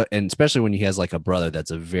 And especially when he has like a brother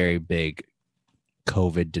that's a very big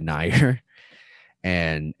COVID denier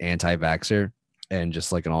and anti-vaxxer, and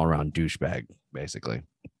just like an all-around douchebag, basically.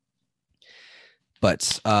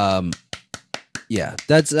 But yeah,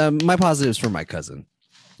 that's my positives for my cousin.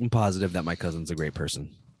 I'm positive that my cousin's a great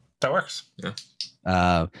person. That works.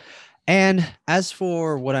 And as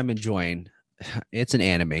for what I'm enjoying, it's an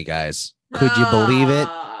anime, guys. Could you believe it?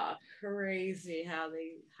 Crazy how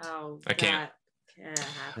I can't. that can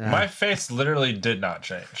happen. Ah. My face literally did not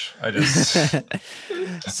change. I just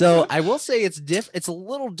So I will say it's a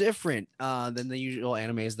little different than the usual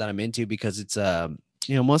animes that I'm into because it's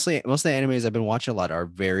most of the animes I've been watching a lot are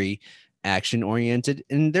very action oriented,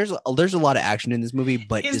 and there's a lot of action in this movie,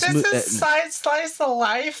 but slice of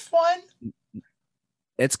life one?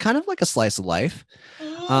 it's kind of like a slice of life.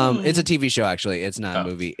 It's a TV show, actually. It's not a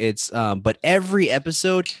movie. It's but every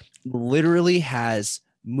episode literally has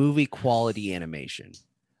movie quality animation.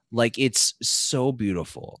 Like it's so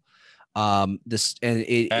beautiful. It's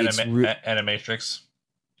Animatrix.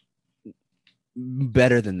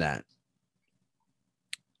 better than that.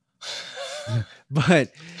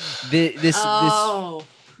 But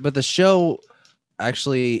but the show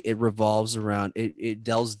actually it revolves around it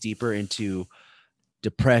delves deeper into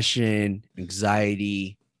depression,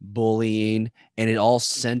 anxiety, bullying, and it all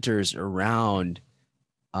centers around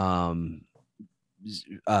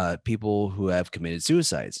people who have committed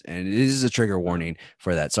suicides. And this is a trigger warning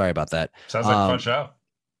for that. Sorry about that. Sounds like a fun show.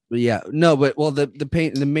 But yeah, no, but well,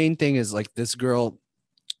 the main thing is like this girl.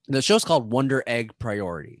 The show's called Wonder Egg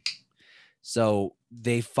Priority. So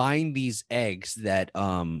they find these eggs that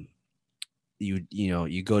you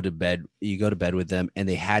go to bed with them and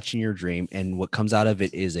they hatch in your dream, and what comes out of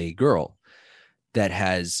it is a girl that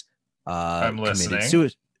has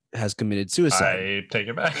committed suicide. I take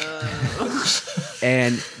it back.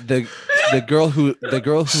 And the girl who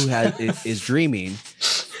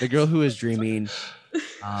is dreaming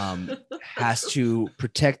has to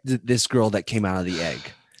protect this girl that came out of the egg.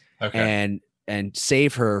 Okay. And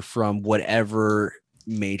save her from whatever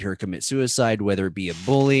made her commit suicide, whether it be a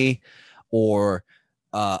bully or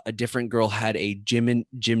a different girl had a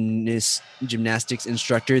gymnastics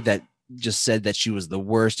instructor that just said that she was the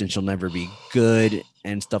worst and she'll never be good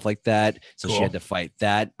and stuff like that. So Cool. She had to fight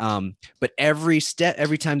that. But every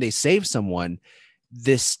time they save someone,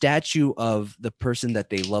 this statue of the person that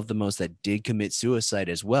they love the most that did commit suicide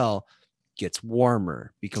as well gets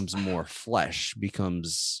warmer, becomes more flesh,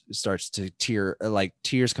 starts to tear, like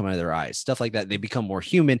tears come out of their eyes, stuff like that. They become more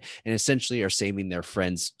human and essentially are saving their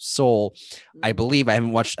friend's soul. I believe I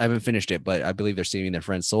haven't finished it, but I believe they're saving their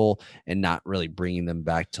friend's soul and not really bringing them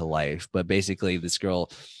back to life. But basically this girl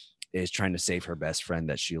is trying to save her best friend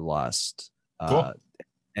that she lost. Cool.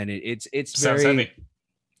 And it's Sounds very heavy.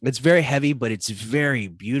 It's very heavy, but it's very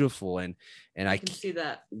beautiful. And I can see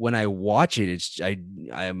that when I watch it,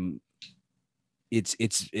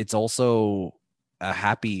 it's also a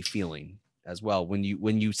happy feeling as well when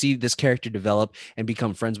you see this character develop and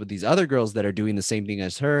become friends with these other girls that are doing the same thing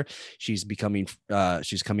as her. She's coming out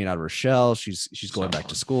of her shell. She's going back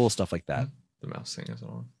to school, stuff like that. The mouse thing is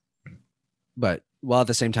on. But while at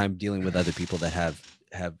the same time dealing with other people that have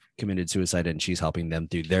committed suicide, and she's helping them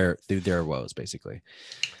through their woes, basically.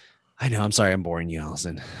 I know. I'm sorry. I'm boring you,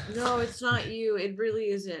 Allison. No, it's not you. It really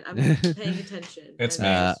isn't. I'm paying attention. It's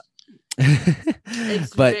me. I'm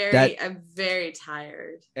very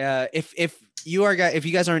tired. If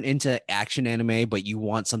you guys aren't into action anime, but you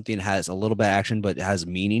want something that has a little bit of action but has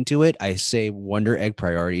meaning to it, I say Wonder Egg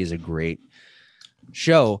Priority is a great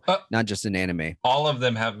show, not just an anime. All of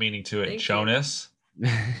them have meaning to it. Thank Jonas,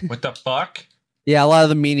 what the fuck? Yeah, a lot of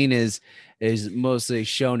the meaning is mostly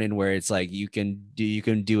shonen, where it's like you can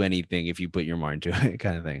do anything if you put your mind to it,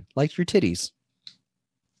 kind of thing, like your titties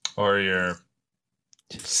Or your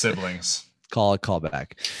siblings. Call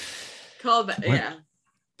back. Call back. Yeah.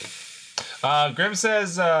 Grim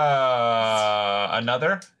says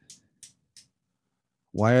another.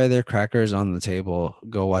 Why are there crackers on the table?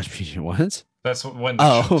 Go watch PG. What? That's when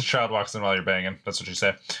the child walks in while you're banging. That's what you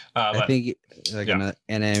say. I think another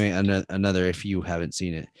anime, another. If you haven't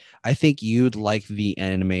seen it, I think you'd like the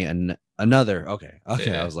anime and another. Okay.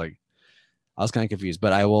 Yeah. I was kind of confused,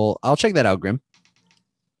 but I'll check that out, Grim.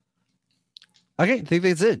 Okay, I think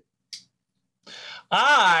that's it.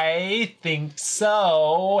 I think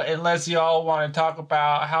so. Unless y'all want to talk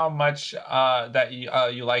about how much that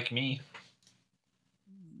you like me.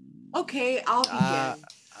 Okay, I'll begin.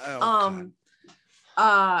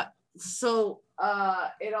 So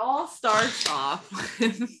it all starts off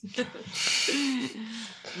with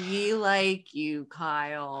we like you,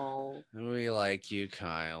 Kyle. We like you,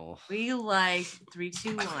 Kyle. We like 3,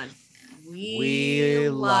 2, 1. We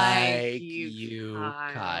like you,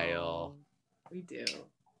 Kyle. We do.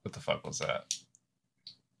 What the fuck was that?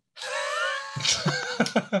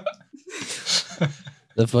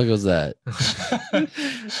 The fuck was that?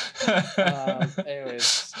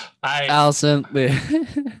 Anyways, Allison,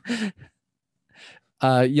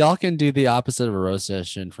 y'all can do the opposite of a roast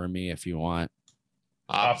session for me if you want.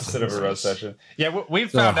 opposite of a roast session. Yeah, we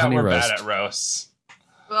So, found out honey we're roast. bad at roasts.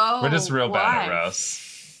 Oh, We're just real bad at why?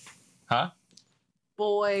 roasts. Huh?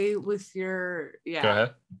 Boy, with your yeah. Go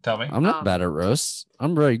ahead. Tell me. I'm not Um, bad at roasts.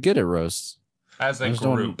 I'm very good at roasts. As a I just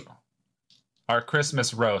don't- group, our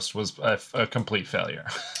Christmas roast was a complete failure.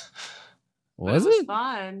 Was it was it?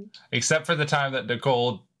 fun. Except for the time that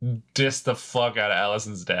Nicole dissed the fuck out of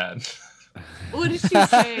Allison's dad. What did she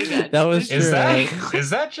say again? That was What did Is she true. say? that is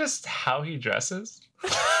that just how he dresses?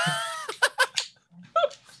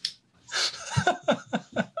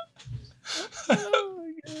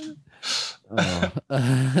 Oh.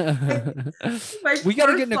 My We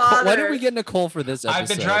gotta poor get Nicole. Why father. don't we get Nicole for this episode?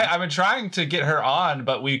 I've been trying to get her on,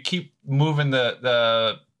 but we keep moving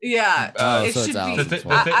the Yeah, Oh, it so it's should be. Allison's the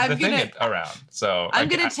fault. I'm thing gonna- around. So I'm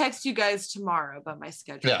gonna text you guys tomorrow about my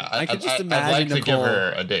schedule. Yeah, I could just I'd imagine like to give Nicole-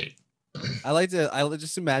 her a date. I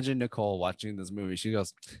just imagine Nicole watching this movie. She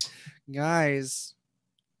goes, "Guys,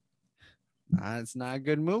 it's not a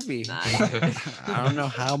good movie. Nah. I don't know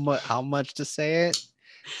how much to say it.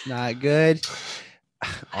 It's not good.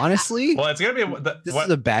 Honestly, well, it's gonna be this what,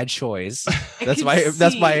 is a bad choice. I That's can my that's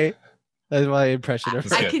see- my that's my impression of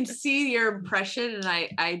That's her. I good. can see your impression, and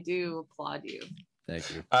I do applaud you.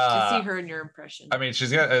 Thank you. I see her in your impression. I mean,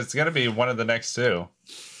 it's gonna be one of the next two.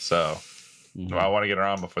 So Mhm. I want to get her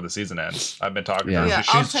on before the season ends. I've been talking to her. Yeah. Yeah,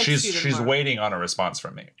 I'll text you She's tomorrow. waiting on a response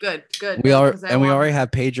from me. Good. We No, are 'cause I and we want already her.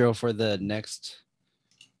 have Pedro for the next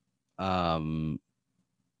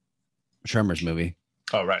Tremors movie.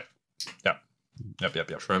 Oh right. Yep.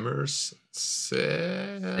 Tremors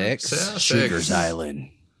Six, six. Sugar's Island.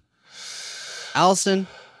 Allison,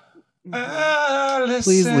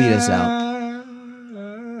 Please lead us out.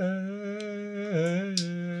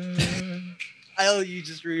 oh, you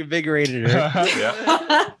just reinvigorated her.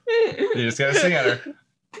 Yeah. You just gotta sing at her.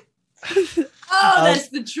 Oh, that's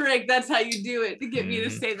the trick. That's how you do it to get me to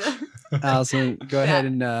Mhm. say the Allison, go ahead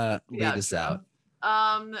and lead yeah, us true. out.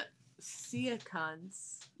 See ya,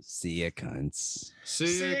 cunts. See ya, cunts.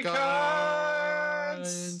 See you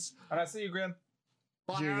guys. And I see you, Grim.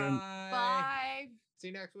 Bye. See you again. Bye. See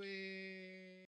you next week.